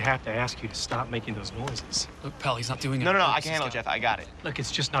 I'm going to have to ask you to stop making those noises. Look, pal, he's not doing it. No, I can handle it, Jeff. I got it. Look,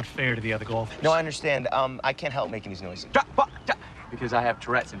 it's just not fair to the other golfers. No, I understand. I can't help making these noises. Because I have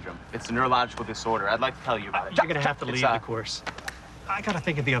Tourette syndrome. It's a neurological disorder. I'd like to tell you about it. You're going to have to leave the course. I got to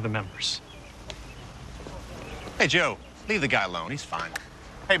think of the other members. Hey, Joe, leave the guy alone. He's fine.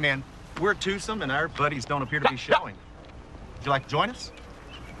 Hey, man, we're twosome, and our buddies don't appear to be showing. Would you like to join us?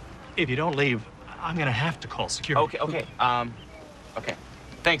 If you don't leave, I'm going to have to call security. Okay. Okay.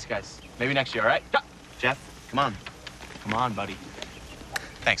 Thanks, guys. Maybe next year, all right? Jeff, come on. Come on, buddy.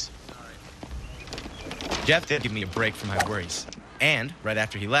 Thanks. Jeff did give me a break from my worries. And right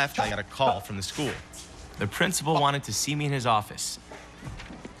after he left, I got a call from the school. The principal wanted to see me in his office.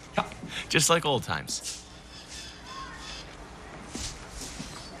 Just like old times.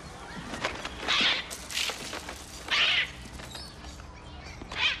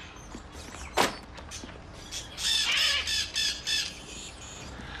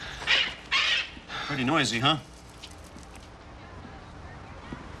 Pretty noisy, huh?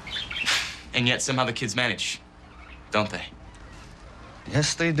 And yet somehow the kids manage, don't they?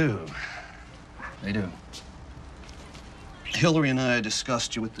 Yes, they do. They do. Hillary and I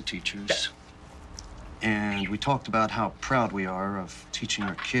discussed you with the teachers. And we talked about how proud we are of teaching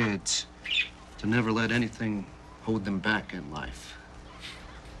our kids to never let anything hold them back in life.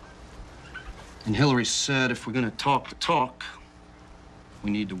 And Hillary said if we're going to talk the talk, we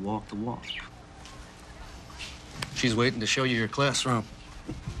need to walk the walk. She's waiting to show you your classroom.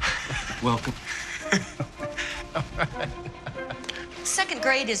 Welcome. Second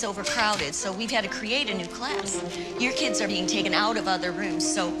grade is overcrowded, so we've had to create a new class. Your kids are being taken out of other rooms,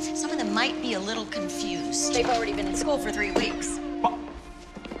 so some of them might be a little confused. They've already been in school for 3 weeks.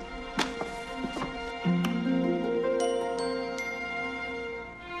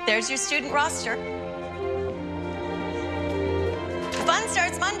 There's your student roster. Fun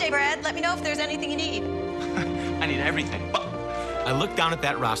starts Monday, Brad. Let me know if there's anything you need. I need everything. I looked down at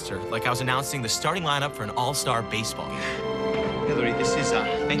that roster like I was announcing the starting lineup for an all-star baseball game. Hillary, this is,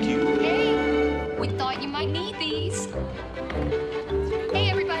 thank you. Hey, we thought you might need these. Hey,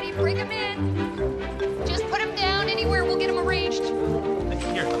 everybody, bring him in. Just put him down anywhere. We'll get him arranged.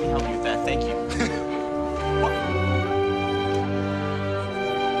 Here, let me help you with that. Thank you.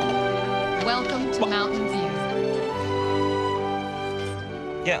 Welcome to Mountain View.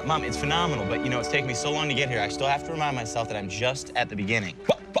 Yeah, Mom, it's phenomenal, but, you know, it's taken me so long to get here. I still have to remind myself that I'm just at the beginning.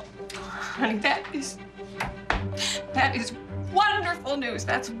 Honey, that is wonderful news.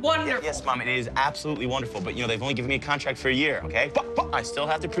 That's wonderful. Yes, Mom, it is absolutely wonderful, but, you know, they've only given me a contract for a year, okay? But I still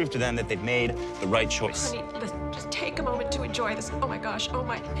have to prove to them that they've made the right choice. Honey, listen, just take a moment to enjoy this. Oh, my gosh. Oh,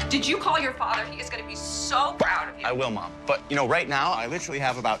 my. Did you call your father? He is going to be so proud of you. I will, Mom. But, you know, right now, I literally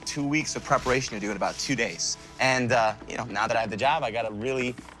have about 2 weeks of preparation to do in about 2 days. And, you know, now that I have the job, I got to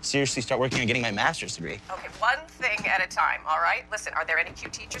really seriously start working on getting my master's degree. Okay, one thing at a time, all right? Listen, are there any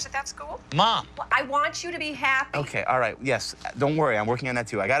cute teachers at that school? Mom! Well, I want you to be happy. Okay, all right, yes. Don't worry, I'm working on that,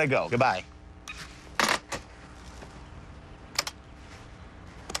 too. I got to go. Goodbye.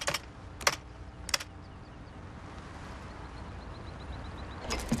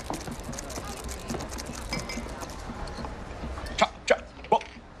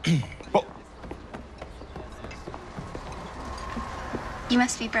 You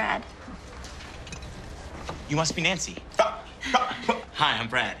must be Brad. You must be Nancy. Hi, I'm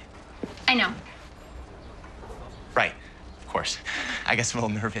Brad. I know. Right, of course. I guess I'm a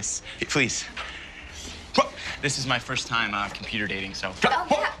little nervous. Please. This is my first time computer dating, so. Oh,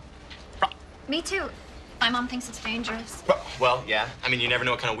 yeah. Me too. My mom thinks it's dangerous. Well, yeah. I mean, you never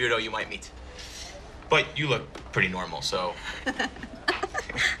know what kind of weirdo you might meet. But you look pretty normal, so. Good,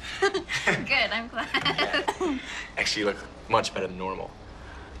 I'm glad. Yeah. Actually, you look much better than normal.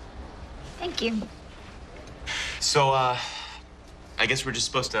 Thank you. So, I guess we're just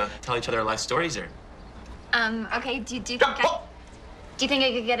supposed to tell each other our life stories, or? Okay, do you think I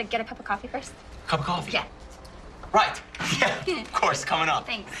could get a cup of coffee first? Cup of coffee? Yeah. Right. Yeah, of course, coming up.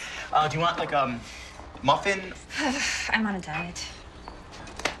 Thanks. Do you want, like, muffin? I'm on a diet.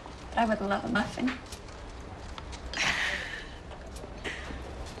 But I would love a muffin.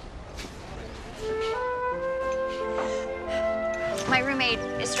 My roommate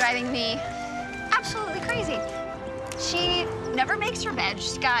is driving me absolutely crazy. She never makes her bed.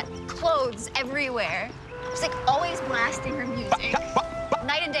 She's got clothes everywhere. She's like always blasting her music,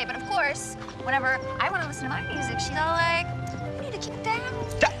 night and day. But of course, whenever I want to listen to my music, she's all like, "You need to keep it down."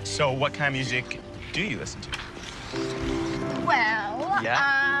 So, what kind of music do you listen to? Well,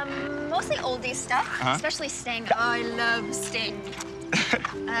 Yeah? mostly oldies stuff, especially Sting. Oh, I love Sting.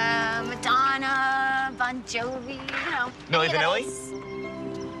 Madonna, Bon Jovi, you know. Milli any of Vanilli? those.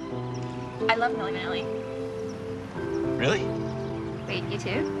 I love Milli Vanilli. Really? Wait, you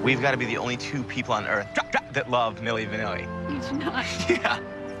too? We've got to be the only two people on Earth that love Milli Vanilli. You do not. Yeah.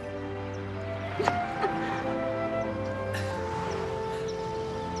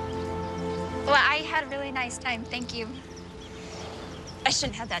 Well, I had a really nice time. Thank you. I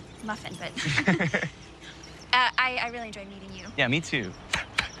shouldn't have that muffin, but I really enjoyed meeting you. Yeah, me too.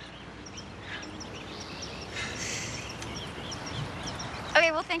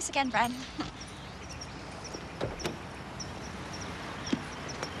 Okay, well, thanks again, Brad.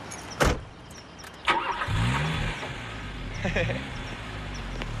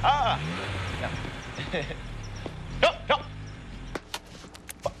 Ah! No, no!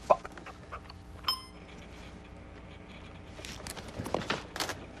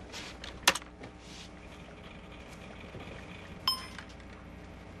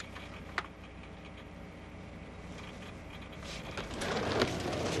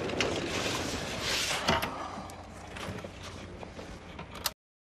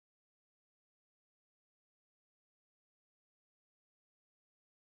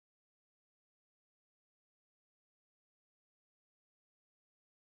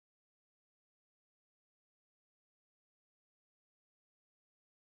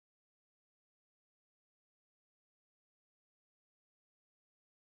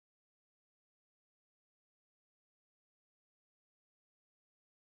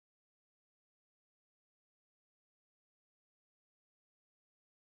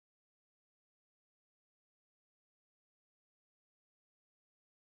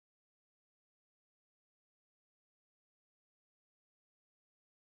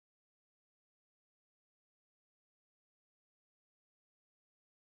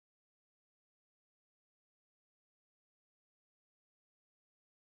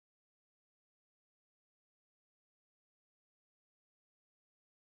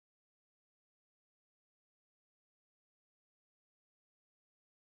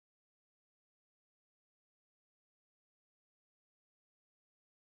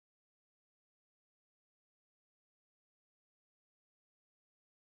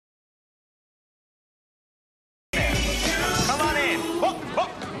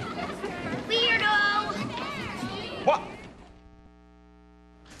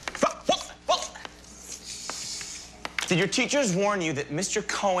 Did your teachers warn you that Mr.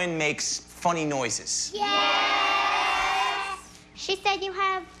 Cohen makes funny noises? Yes! She said you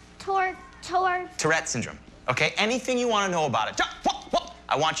have Tourette syndrome. Okay, anything you want to know about it,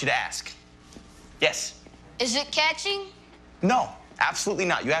 I want you to ask. Yes? Is it catching? No, absolutely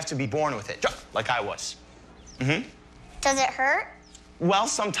not. You have to be born with it, like I was. Mm-hmm. Does it hurt? Well,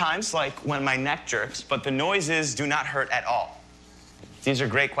 sometimes, like when my neck jerks, but the noises do not hurt at all. These are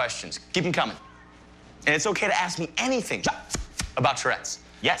great questions. Keep them coming. And it's okay to ask me anything about Tourette's.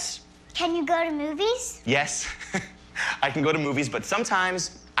 Yes? Can you go to movies? Yes. I can go to movies, but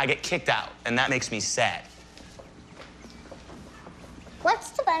sometimes I get kicked out, and that makes me sad. What's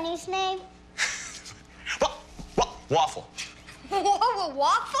the bunny's name? Waffle.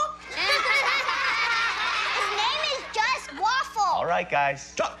 Waffle? His name is just Waffle. All right,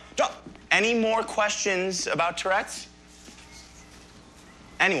 guys. Drop. Any more questions about Tourette's?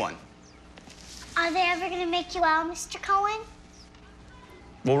 Anyone? Are they ever going to make you well, Mr. Cohen?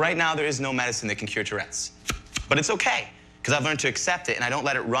 Well, right now, there is no medicine that can cure Tourette's. But it's okay, because I've learned to accept it, and I don't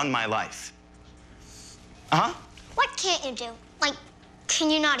let it run my life. Uh-huh. What can't you do? Like, can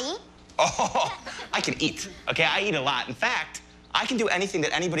you not eat? Oh, I can eat, okay? I eat a lot. In fact, I can do anything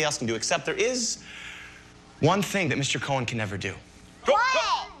that anybody else can do, except there is one thing that Mr. Cohen can never do. What?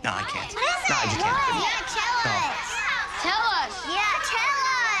 No, I can't. What is No, I it? just can't. Yeah, tell us. Tell us. Yeah, tell us.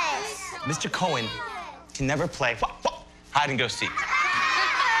 Mr. Cohen can never play hide and go seek.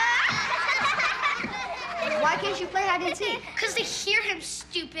 Why can't you play hide and seek? Because they hear him,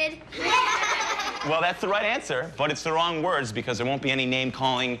 stupid. Well, that's the right answer, but it's the wrong words because there won't be any name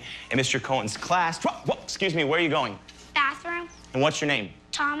calling in Mr. Cohen's class. Excuse me, where are you going? Bathroom. And what's your name?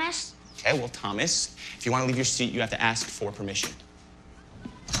 Thomas. Okay, well, Thomas, if you want to leave your seat, you have to ask for permission.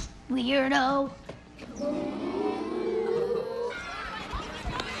 Weirdo.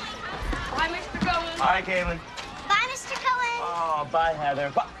 Bye, Mr. Cohen. All right, Caitlin. Bye, Mr. Cohen. Oh, bye,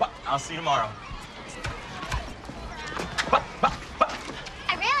 Heather. I'll see you tomorrow.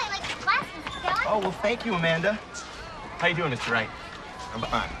 I really like the classes, Dylan. Oh, well, thank you, Amanda. How you doing, Mr. Wright? I'm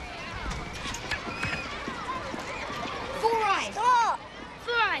fine. Four eyes. Stop.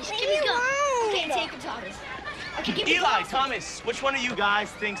 Four eyes. Give me go. Okay, take it, Thomas. Okay, give me Eli, Thomas, which one of you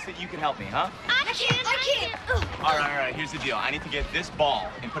guys thinks that you can help me, huh? I can't. Ugh. All right, here's the deal. I need to get this ball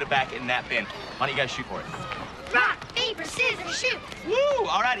and put it back in that bin. Why don't you guys shoot for it? Rock, paper, scissors, shoot. Woo!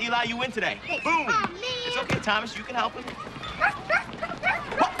 All right, Eli, you win today. Thanks. Boom! Aw, man. It's okay, Thomas, you can help him.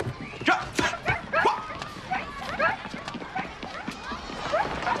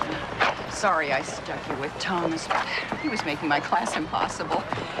 Sorry I stuck you with Thomas, but he was making my class impossible.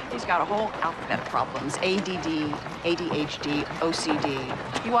 He's got a whole alphabet of problems. ADD, ADHD,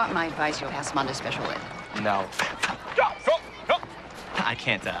 OCD. If you want my advice, you'll ask him on to special ed. No. I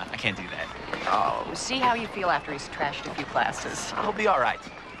can't do that. Oh, see how you feel after he's trashed a few classes. I'll be all right.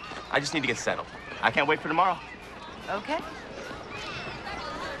 I just need to get settled. I can't wait for tomorrow. Okay.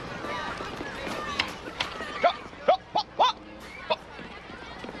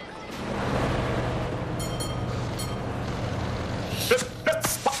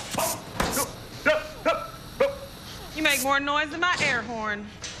 You make more noise than my air horn.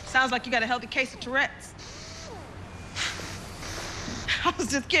 Sounds like you got a healthy case of Tourette's. I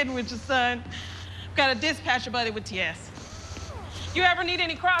was just kidding with your son. Got a dispatcher buddy with TS. You ever need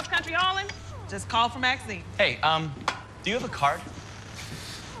any cross-country hauling? Just call for Maxine. Hey, do you have a card?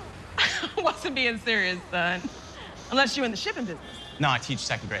 I wasn't being serious, son. Unless you're in the shipping business. No, I teach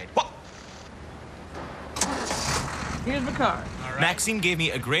second grade. Here's the card. All right. Maxine gave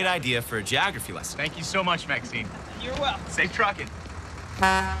me a great idea for a geography lesson. Thank you so much, Maxine. You're welcome. Safe trucking.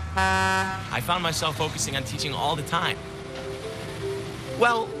 I found myself focusing on teaching all the time.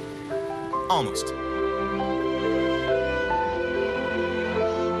 Well, almost.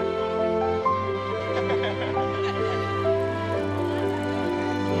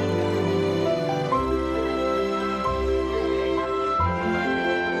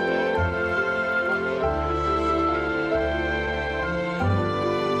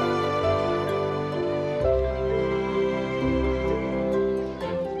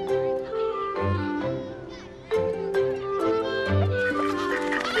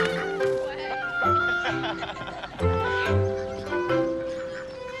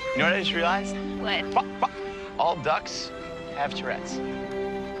 You know what I just realized? What? All ducks have Tourette's.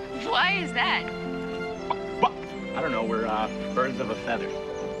 Why is that? I don't know, we're birds of a feather.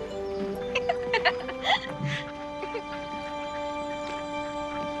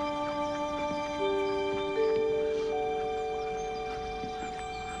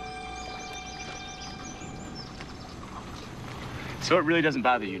 So it really doesn't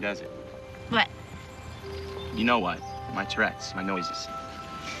bother you, does it? What? You know what? my Tourette's, my noises.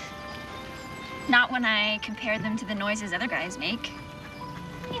 Not when I compare them to the noises other guys make.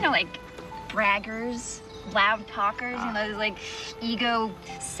 You know, like braggers, loud talkers, you know, those like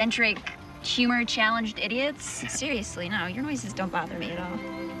egocentric, humor-challenged idiots. Seriously, no, your noises don't bother me at all.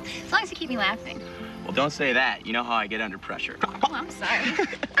 As long as you keep me laughing. Well, don't say that. You know how I get under pressure. Oh, I'm sorry.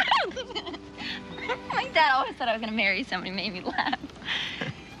 My dad always thought I was gonna marry somebody who made me laugh.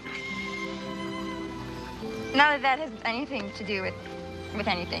 Not that that has anything to do with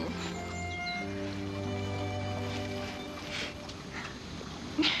anything.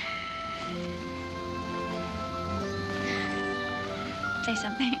 Say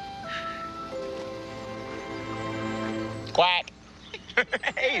something. Quack.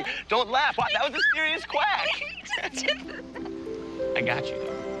 Hey, don't laugh. What? That was a serious quack. I got you,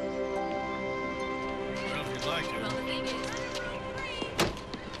 though. Well, if you'd like to.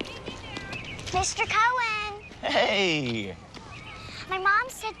 Mr. Cohen, Hey. my mom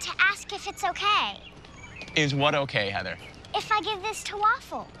said to ask if it's okay Is what okay, Heather? if I give this to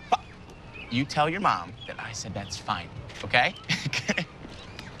Waffle. You tell your mom that I said that's fine, okay? Do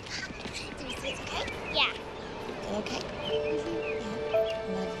you say it's okay? Yeah. Okay.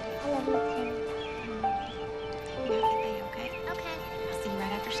 I love you too. You have to be okay? Okay. I'll see you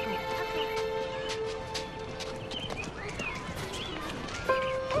right after school. Okay.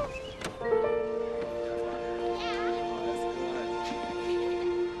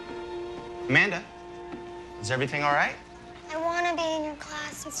 Amanda, is everything all right? I want to be in your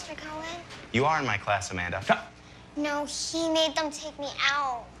class, Mr. Cohen. You are in my class, Amanda. No, he made them take me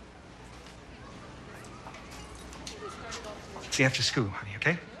out. See you after school, honey,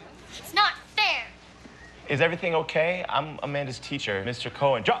 okay? It's not fair. Is everything okay? I'm Amanda's teacher, Mr.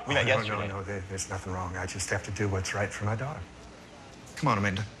 Cohen. We met yesterday. No, there's nothing wrong. I just have to do what's right for my daughter. Come on,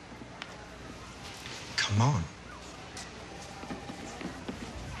 Amanda. Come on.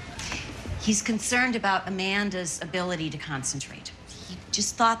 He's concerned about Amanda's ability to concentrate. He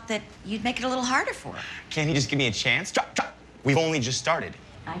just thought that you'd make it a little harder for her. Can't he just give me a chance? We've only just started.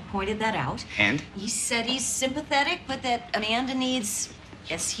 I pointed that out. And? He said he's sympathetic, but that Amanda needs,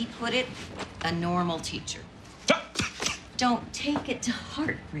 as he put it, a normal teacher. Don't take it to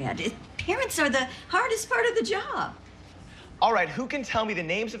heart, Brad. Parents are the hardest part of the job. All right, who can tell me the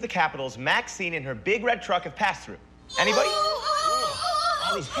names of the capitals Maxine and her big red truck have passed through? Anybody?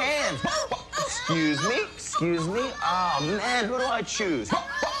 All these hands. Excuse me, excuse me. Oh, man, who do I choose?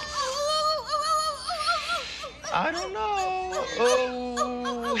 I don't know.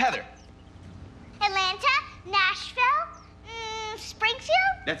 Oh, Heather. Atlanta, Nashville,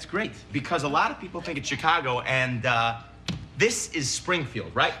 Springfield. That's great, because a lot of people think it's Chicago, and this is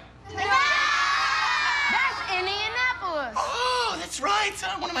Springfield, right? That's Indianapolis. Oh, that's right.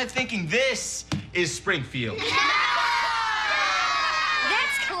 What am I thinking? This is Springfield.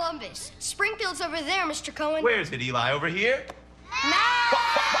 That's Columbus. Springfield's over there, Mr. Cohen. Where is it, Eli? Over here? No!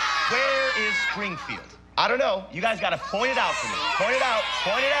 Where is Springfield? I don't know. You guys got to point it out for me. Point it out.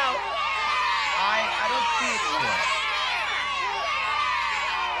 Point it out. I don't see it still.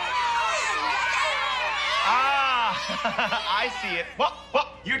 I see it. What?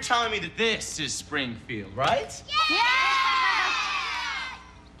 You're telling me that this is Springfield, right? Yeah!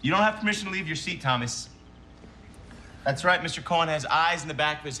 You don't have permission to leave your seat, Thomas. That's right. Mr. Cohen has eyes in the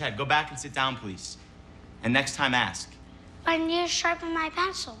back of his head. Go back and sit down, please. And next time, ask. I need to sharpen my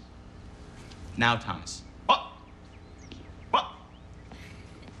pencil. Now, Thomas. What?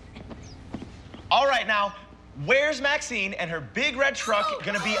 All right, now, where's Maxine and her big red truck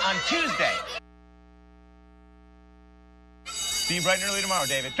gonna be on Tuesday? See you bright and early tomorrow,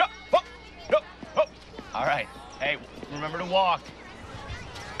 David. All right. Hey, remember to walk.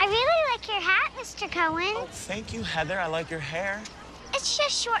 I really like your hat, Mr. Cohen. Oh, thank you, Heather. I like your hair. It's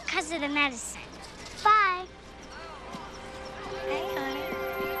just short because of the medicine. Bye. Hey, honey.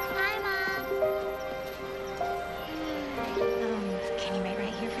 Hi, Mom. Can you wait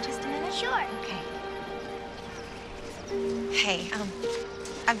right here for just a minute? Sure. Okay. Hey,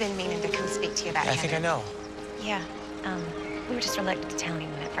 I've been meaning to come speak to you about I think I know. Yeah, we were just reluctant to tell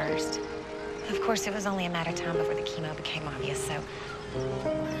anyone at first. Of course, it was only a matter of time before the chemo became obvious, so...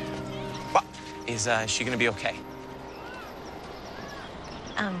 What? Is she gonna be okay?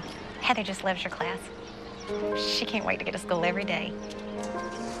 Heather just loves your class. She can't wait to get to school every day.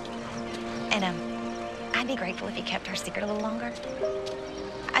 And, I'd be grateful if you kept her secret a little longer.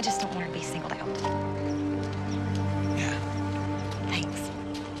 I just don't want her to be singled out. Yeah. Thanks.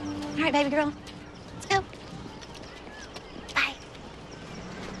 All right, baby girl. Let's go. Bye.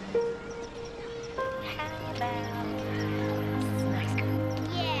 How about nice girl?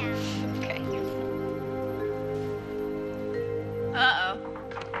 Yeah. Okay.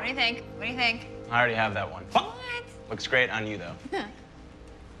 What do you think? What do you think? I already have that one. What? Looks great on you, though.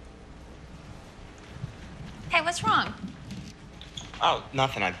 Hey, what's wrong? Oh,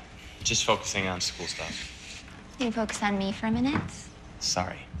 nothing. I'm just focusing on school stuff. Can you focus on me for a minute?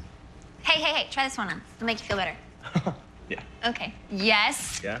 Sorry. Hey, try this one on. It'll make you feel better. Yeah. Okay.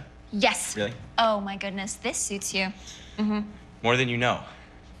 Yes. Yeah? Yes. Really? Oh, my goodness. This suits you. Mm-hmm. More than you know.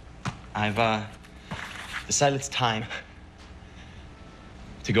 I've decided it's time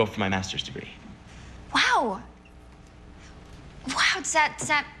to go for my master's degree. Wow. Wow, does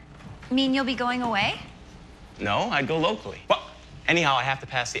that mean you'll be going away? No, I'd go locally. Well, anyhow, I have to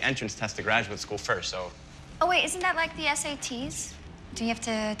pass the entrance test to graduate school first, so... Oh, wait, isn't that like the SATs? Do you have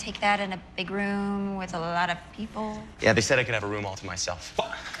to take that in a big room with a lot of people? Yeah, they said I could have a room all to myself.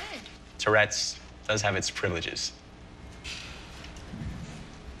 Good. Tourette's does have its privileges.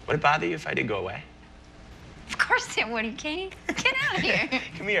 Would it bother you if I did go away? Of course it would, Kenny. Get out of here.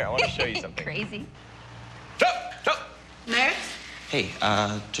 Come here, I want to show you something. Crazy. Next. Hey,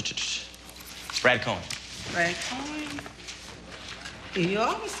 Brad Cohen. Brad Cohen. Here you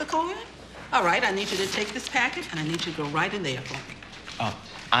are, Mr. Cohen. All right, I need you to take this package, and I need you to go right in there for me.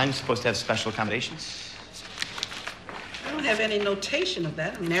 I'm supposed to have special accommodations? I don't have any notation of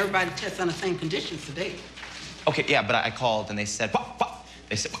that. I mean, everybody tests on the same conditions today. Okay, yeah, but I called and they said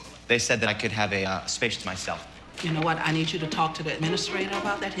that I could have a space to myself. You know what? I need you to talk to the administrator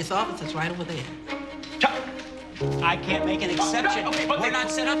about that. His office is right over there. I can't make an exception. Okay, but we're not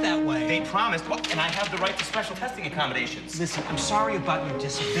set up that way. They promised, and I have the right to special testing accommodations. Listen, I'm sorry about your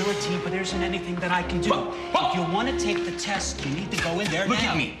disability, but there isn't anything that I can do. If you want to take the test, you need to go in there now. Look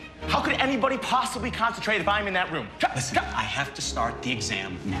at me. How could anybody possibly concentrate if I'm in that room? Listen, I have to start the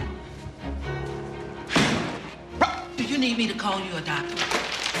exam now. Do you need me to call you a doctor?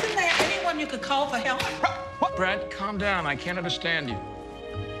 Isn't there anyone you could call for help? Brad, calm down. I can't understand you.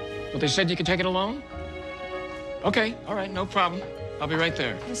 But they said you could take it alone? Okay, all right, no problem. I'll be right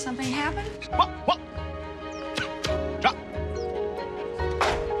there. Did something happen?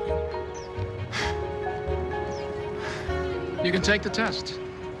 You can take the test,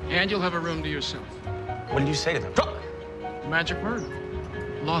 and you'll have a room to yourself. What did you say to them? Magic word.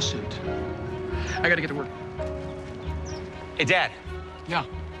 Lawsuit. I gotta get to work. Hey, Dad. Yeah.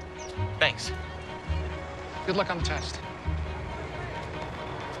 Thanks. Good luck on the test.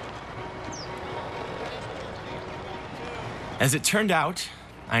 As it turned out,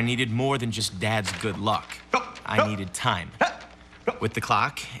 I needed more than just Dad's good luck. I needed time. With the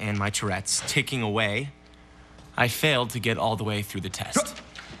clock and my Tourette's ticking away, I failed to get all the way through the test.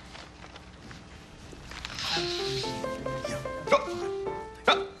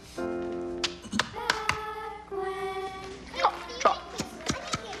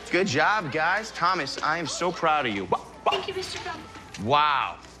 Good job, guys. Thomas, I am so proud of you. Thank you, Mr. Cohen.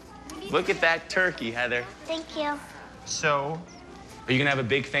 Wow. Look at that turkey, Heather. Thank you. So, are you gonna have a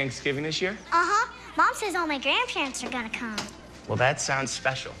big Thanksgiving this year? Uh-huh. Mom says all my grandparents are gonna come. Well, that sounds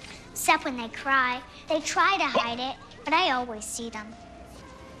special. Except when they cry. They try to hide it, but I always see them.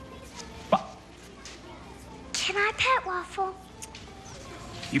 Can I pet Waffle?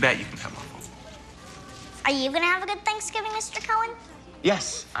 You bet you can come on. Are you gonna have a good Thanksgiving, Mr. Cohen?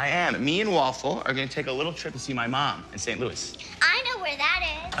 Yes, I am. Me and Waffle are gonna take a little trip to see my mom in St. Louis. I know where that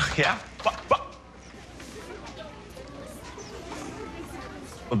is. Yeah?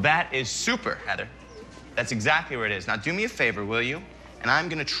 Well, that is super, Heather. That's exactly where it is. Now, do me a favor, will you? And I'm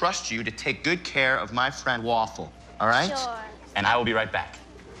gonna trust you to take good care of my friend Waffle, all right? Sure. And I will be right back.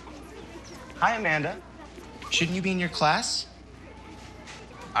 Hi, Amanda. Shouldn't you be in your class?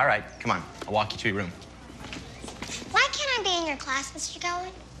 All right, come on. I'll walk you to your room. Why can't I be in your class, Mr.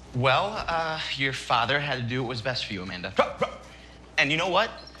 Cohen? Well, your father had to do what was best for you, Amanda. And you know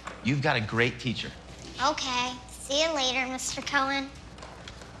what? You've got a great teacher. Okay. See you later, Mr. Cohen.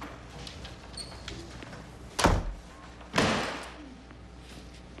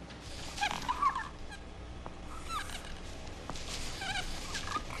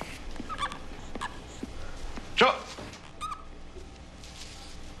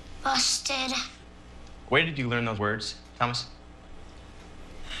 Busted. Where did you learn those words, Thomas?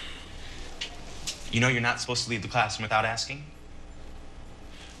 You know you're not supposed to leave the classroom without asking?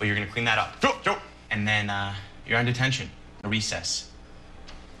 Well, you're gonna clean that up. And then you're on detention, a recess.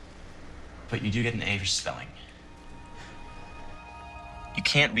 But you do get an A for spelling. You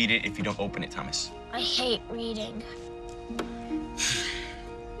can't read it if you don't open it, Thomas. I hate reading.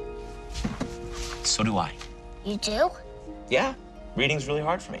 So do I. You do? Yeah, reading's really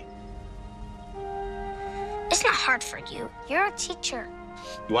hard for me. It's not hard for you. You're a teacher.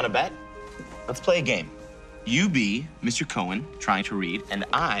 You wanna bet? Let's play a game. You be Mr. Cohen trying to read, and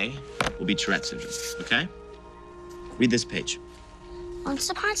I will be Tourette syndrome, okay? Read this page. Once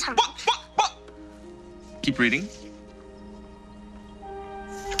upon a time. Keep reading.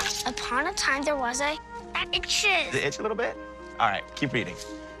 Upon a time there was a itches. The itch a little bit? All right, keep reading.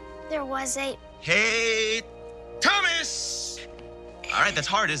 There was a Hey, Thomas! All right, that's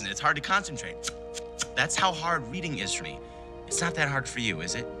hard, isn't it? It's hard to concentrate. That's how hard reading is for me. It's not that hard for you,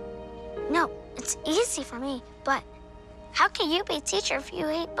 is it? No, it's easy for me, but how can you be a teacher if you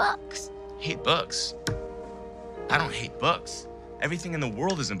hate books? Hate books? I don't hate books. Everything in the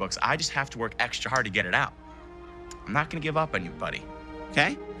world is in books. I just have to work extra hard to get it out. I'm not gonna give up on you, buddy,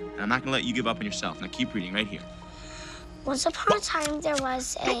 okay? And I'm not gonna let you give up on yourself. Now keep reading right here. Once upon a time there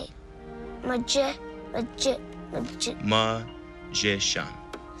was a magician.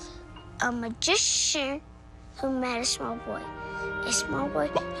 A magician who met a small boy. A small boy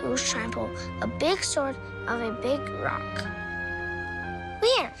who was trying to pull a big sword of a big rock.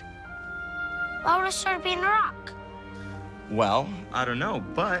 Weird. Why would a sword be in a rock? Well, I don't know,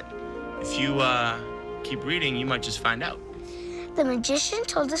 but if you keep reading, you might just find out. The magician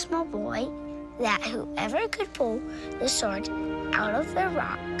told the small boy that whoever could pull the sword out of the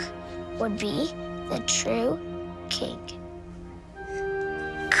rock would be the true king.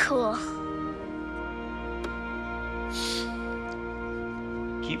 Cool.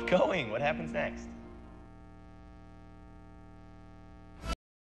 Keep going. What happens next?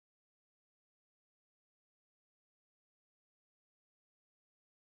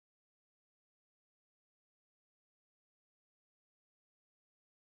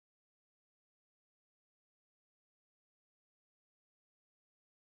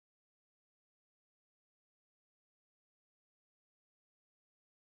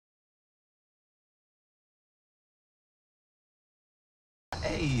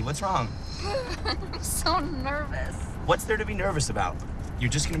 Hey, what's wrong? I'm so nervous. What's there to be nervous about? You're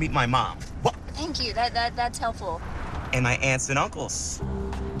just gonna meet my mom. What? Thank you. That's helpful. And my aunts and uncles.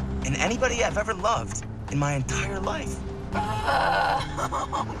 And anybody I've ever loved in my entire life.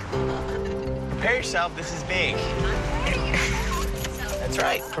 Prepare yourself, this is big. That's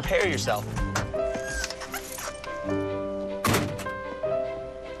right, prepare yourself.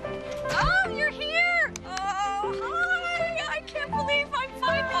 Oh, you're here! Oh, hi! I can't believe I'm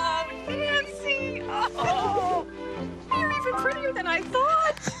fine. Oh, Nancy! Oh, you're even prettier than I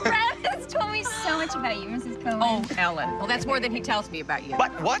thought. Brad has told me so much about you, Mrs. Cohen. Oh, Ellen. Well, that's more than he tells me about you.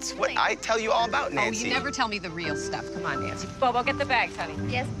 What? What? I tell you all about Nancy. Oh, you never tell me the real stuff. Come on, Nancy. Bobo, get the bags, honey.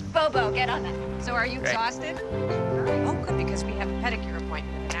 Yes, Bobo, get on that. So are you Great. exhausted? Oh, good, because we have a pedicure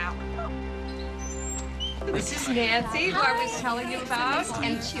appointment in an hour. This is Nancy, who I was telling you about.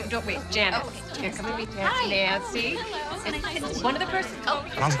 And don't wait, Janet. Here, come and meet Nancy. Nancy. And one of the persons. Oh.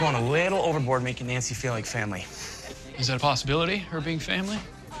 Mom's going a little overboard making Nancy feel like family. Is that a possibility, her being family?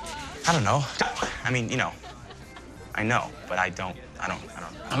 I don't know. I mean, you know, I know, but I don't.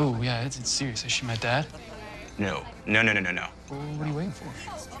 Oh, yeah, it's serious. Is she my dad? No. Well, what are you waiting for?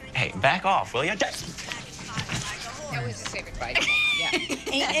 Hey, back off, will ya? That was a say goodbye. Yeah. And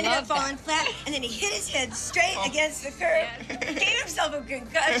he ended up falling flat, and then he hit his head straight against the curb. Gave himself a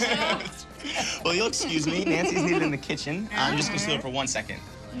concussion. Well, you'll excuse me. Nancy's needed in the kitchen. I'm just gonna steal her for 1 second.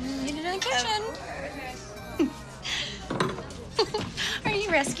 Needed in the kitchen. Are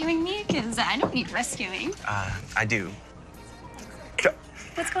you rescuing me? Because I don't need rescuing. I do.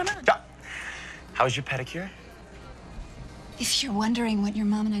 What's going on? How was your pedicure? If you're wondering what your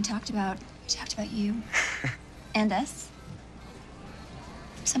mom and I talked about you and us.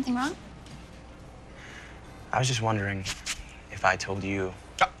 Something wrong? I was just wondering if I told you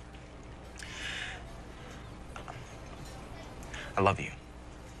I love you.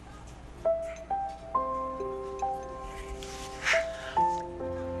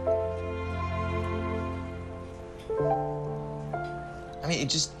 I mean,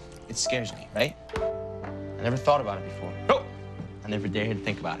 it scares me, right? I never thought about it before. I never dared to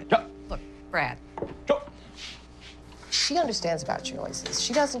think about it. Look, Brad. She understands about your noises.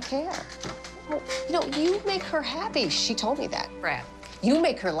 She doesn't care. Well, you know, you make her happy. She told me that. Brad. You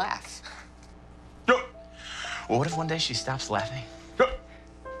make her laugh. Well, what if one day she stops laughing?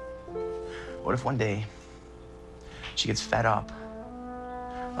 What if one day she gets fed up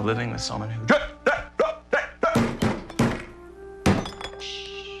of living with someone who...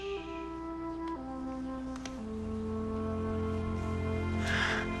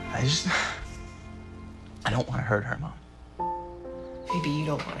 I don't want to hurt her, Mom. Maybe you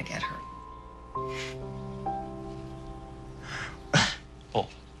don't want to get hurt. Bull.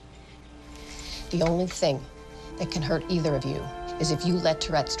 The only thing that can hurt either of you is if you let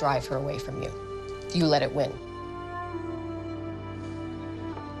Tourette's drive her away from you. You let it win.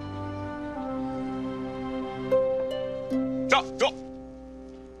 Go!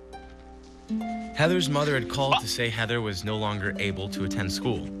 Heather's mother had called to say Heather was no longer able to attend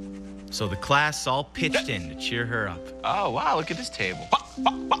school. So the class all pitched in to cheer her up. Oh, wow, look at this table.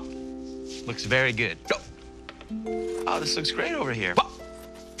 Looks very good. Go! Oh, this looks great over here.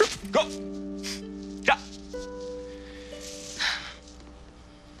 Go! Yeah.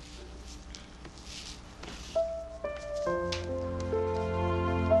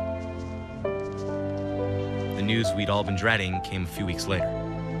 The news we'd all been dreading came a few weeks later.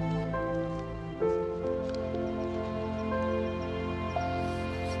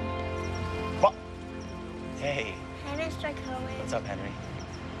 Hey. Hi, Mr. Cohen. What's up, Henry?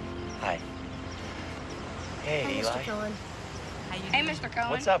 Hi. Hey, Hi, Eli. Mr. Cohen. Hey, Mr. Cohen.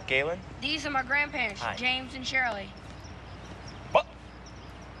 What's up, Galen? These are my grandparents, Hi. James and Shirley.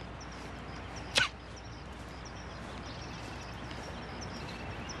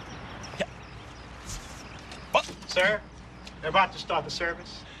 Sir, they're about to start the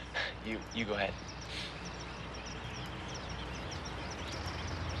service. You go ahead.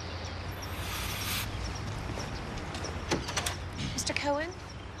 Mr. Cohen?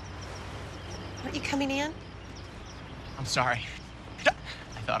 Aren't you coming in? I'm sorry.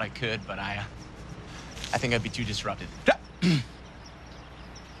 I thought I could, but I think I'd be too disruptive.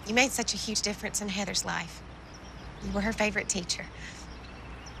 You made such a huge difference in Heather's life. You were her favorite teacher.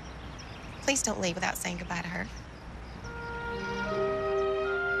 Please don't leave without saying goodbye to her.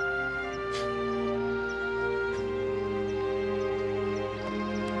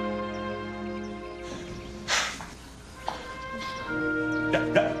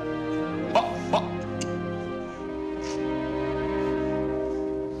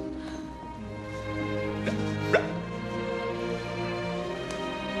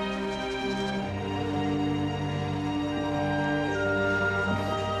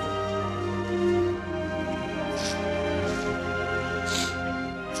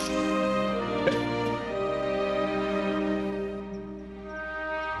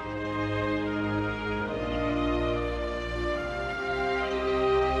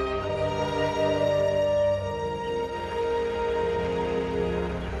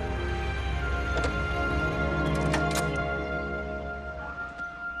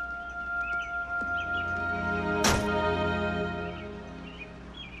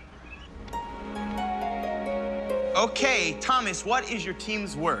 Okay, Thomas, what is your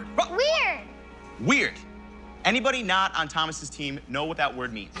team's word? Weird. Weird. Anybody not on Thomas's team know what that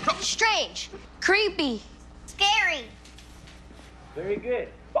word means? Strange. Creepy. Scary. Very good.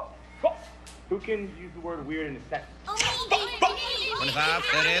 Who can use the word weird in a sentence? 25,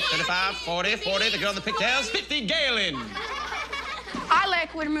 30, 35, 40, 40. The girl on the pigtails, 50, Galen. I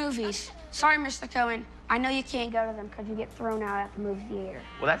like weird movies. Sorry, Mr. Cohen. I know you can't go to them because you get thrown out at the movie theater.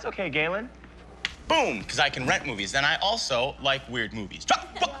 Well, that's okay, Galen. Boom, because I can rent movies. And I also like weird movies.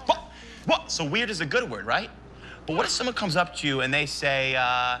 What? So weird is a good word, right? But what if someone comes up to you and they say,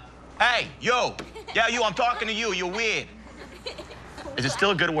 hey, yo, yeah, you, I'm talking to you, you're weird. Is it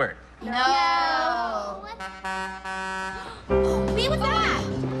still a good word? No. Be with that.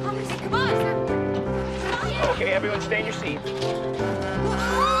 Come on. Okay, everyone stay in your seat.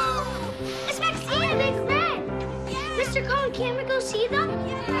 It's Maxine and Big Fred. Mr. Cohen, can't we go see them?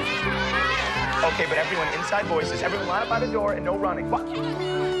 Okay, but everyone inside voices. Everyone line up by the door and no running. What?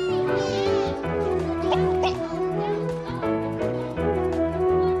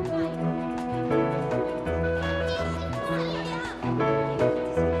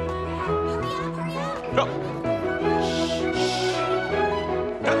 Go.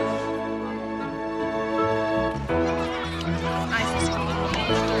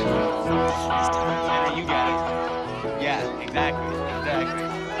 You got it. Yeah, exactly.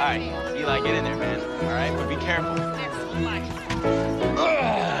 All right, Eli, get in there, man. All right, but be careful. So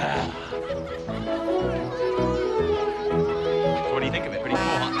what do you think of it? Pretty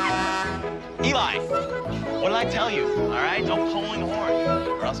cool, huh? Eli, what did I tell you? All right, don't pull in the horn,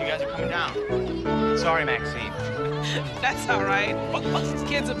 or else you guys are coming down. Sorry, Maxine. That's all right.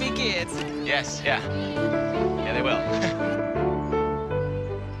 Kids will be kids. Yes, yeah. Yeah, they will.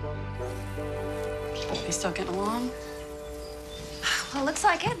 You still getting along? Well, looks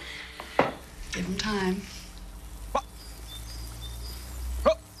like it. Give him time.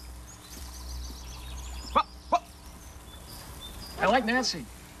 I like Nancy.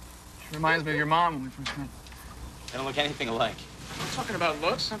 She reminds me of your mom when we first met. They don't look anything alike. I'm not talking about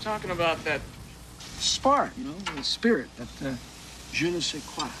looks. I'm talking about that spark, you know, the spirit, that je ne sais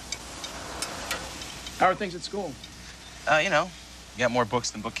quoi. How are things at school? You know, you got more books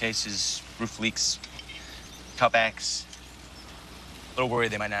than bookcases, roof leaks, cutbacks. A little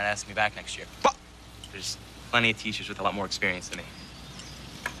worried they might not ask me back next year. But there's plenty of teachers with a lot more experience than me.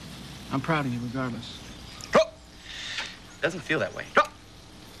 I'm proud of you regardless. It doesn't feel that way.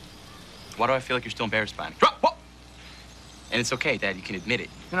 Why do I feel like you're still embarrassed by me? And it's okay, Dad, you can admit it.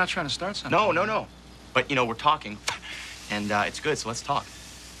 You're not trying to start something. No. But, you know, we're talking, and it's good, so let's talk.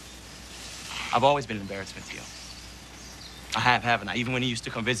 I've always been an embarrassment to you. I have, haven't I? Even when you used to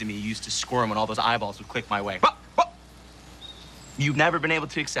come visit me, you used to squirm when all those eyeballs would click my way. You've never been able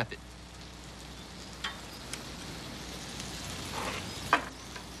to accept it.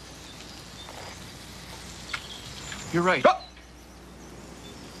 You're right.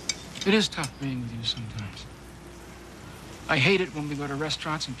 It is tough being with you sometimes. I hate it when we go to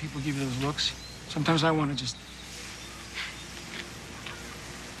restaurants and people give you those looks. Sometimes I want to just...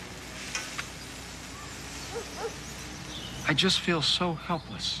 I just feel so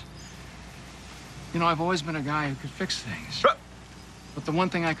helpless. You know, I've always been a guy who could fix things. But the one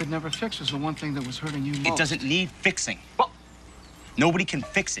thing I could never fix was the one thing that was hurting you most. It doesn't need fixing. Nobody can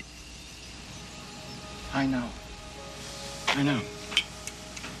fix it. I know. I know.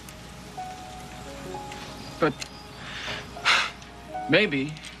 But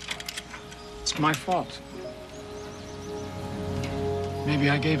maybe it's my fault. Maybe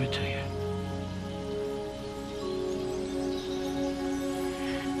I gave it to you.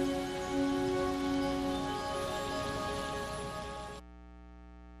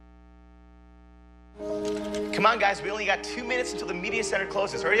 Come on, guys, we only got 2 minutes until the media center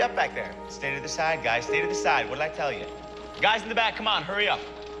closes. Hurry up back there. Stay to the side, guys, stay to the side. What did I tell you? Guys in the back, come on, hurry up.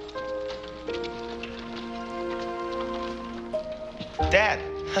 Dad,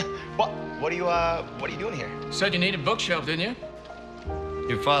 what are you doing here? Said you needed bookshelf, didn't you?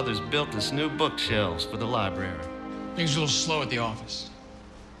 Your father's built us new bookshelves for the library. Things are a little slow at the office.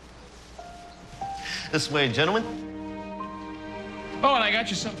 This way, gentlemen. Oh, and I got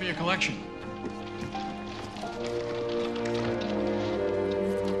you something for your collection.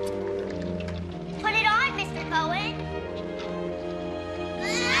 Put it on, Mr. Cohen.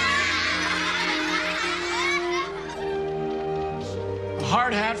 A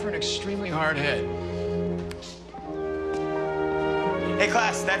hard hat for an extremely hard head. Hey,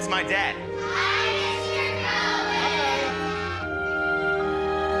 class, that's my dad. Hi, Mr.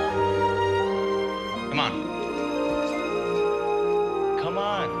 Cohen. Come on. Come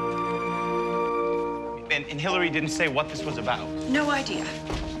on. And Hillary didn't say what this was about. No idea.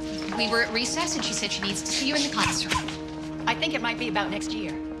 We were at recess, and she said she needs to see you in the classroom. I think it might be about next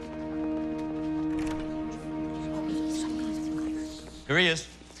year. Here he is.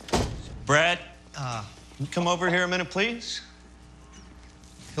 Brad, you come over here a minute, please.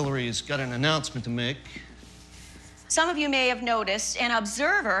 Hillary's got an announcement to make. Some of you may have noticed an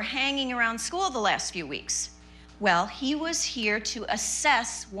observer hanging around school the last few weeks. Well, he was here to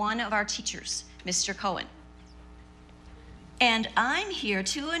assess one of our teachers, Mr. Cohen. And I'm here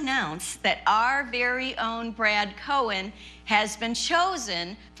to announce that our very own Brad Cohen has been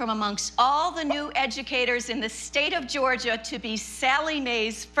chosen from amongst all the new educators in the state of Georgia to be Sallie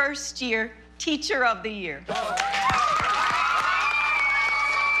Mae's first-year Teacher of the Year.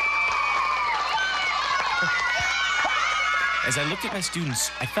 As I looked at my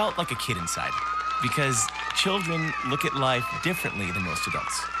students, I felt like a kid inside, because children look at life differently than most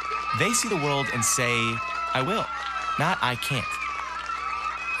adults. They see the world and say, I will, not I can't.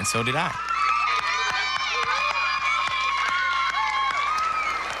 And so did I.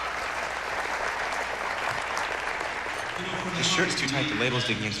 This shirt's too tight, the label's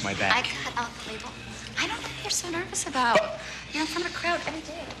digging into my back. I cut out the label. I don't know what you're so nervous about. You're in front of a crowd every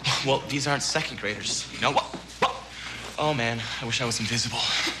day. Well, these aren't second graders. You know what? Oh, man, I wish I was invisible.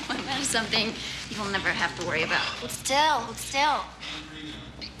 Well, that is something you'll never have to worry about. Hold still, hold still.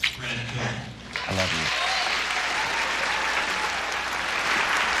 I love you.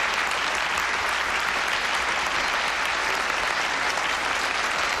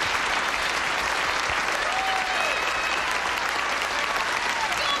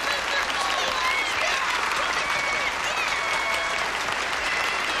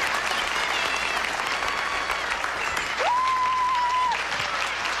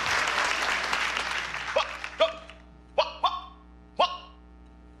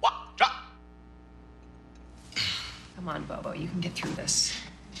 Come on, Bobo, you can get through this.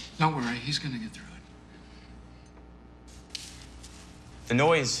 Don't worry, he's gonna get through it. The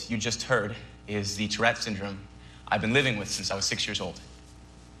noise you just heard is the Tourette syndrome I've been living with since I was 6 years old.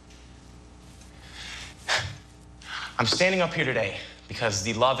 I'm standing up here today because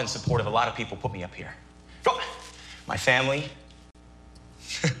the love and support of a lot of people put me up here. My family,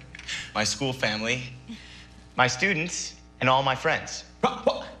 my school family, my students, and all my friends.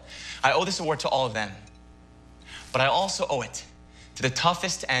 I owe this award to all of them. But I also owe it to the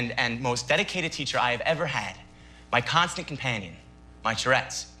toughest and most dedicated teacher I have ever had, my constant companion, my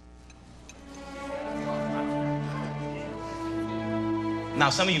Tourette's. Now,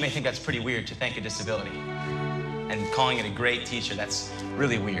 some of you may think that's pretty weird to thank a disability. And calling it a great teacher, that's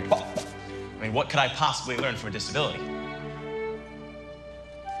really weird. I mean, what could I possibly learn from a disability?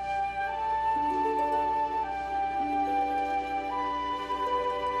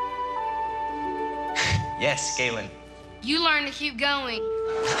 Yes, Galen. You learn to keep going.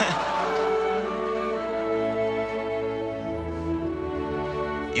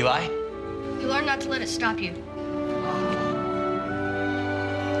 Eli? You learn not to let it stop you.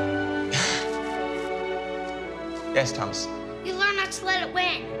 Yes, Thomas. You learn not to let it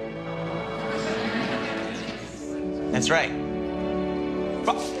win. That's right.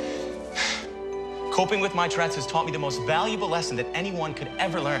 Coping with my Tourette's has taught me the most valuable lesson that anyone could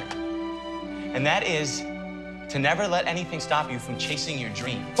ever learn. And that is to never let anything stop you from chasing your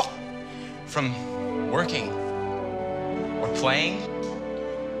dream. From working, or playing,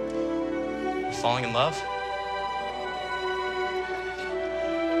 or falling in love.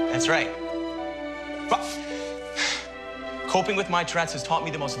 That's right. Coping with my Tourette's has taught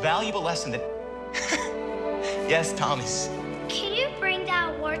me the most valuable lesson that... Yes, Thomas. Can you bring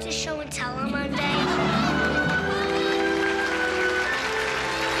that award to show and tell on Monday?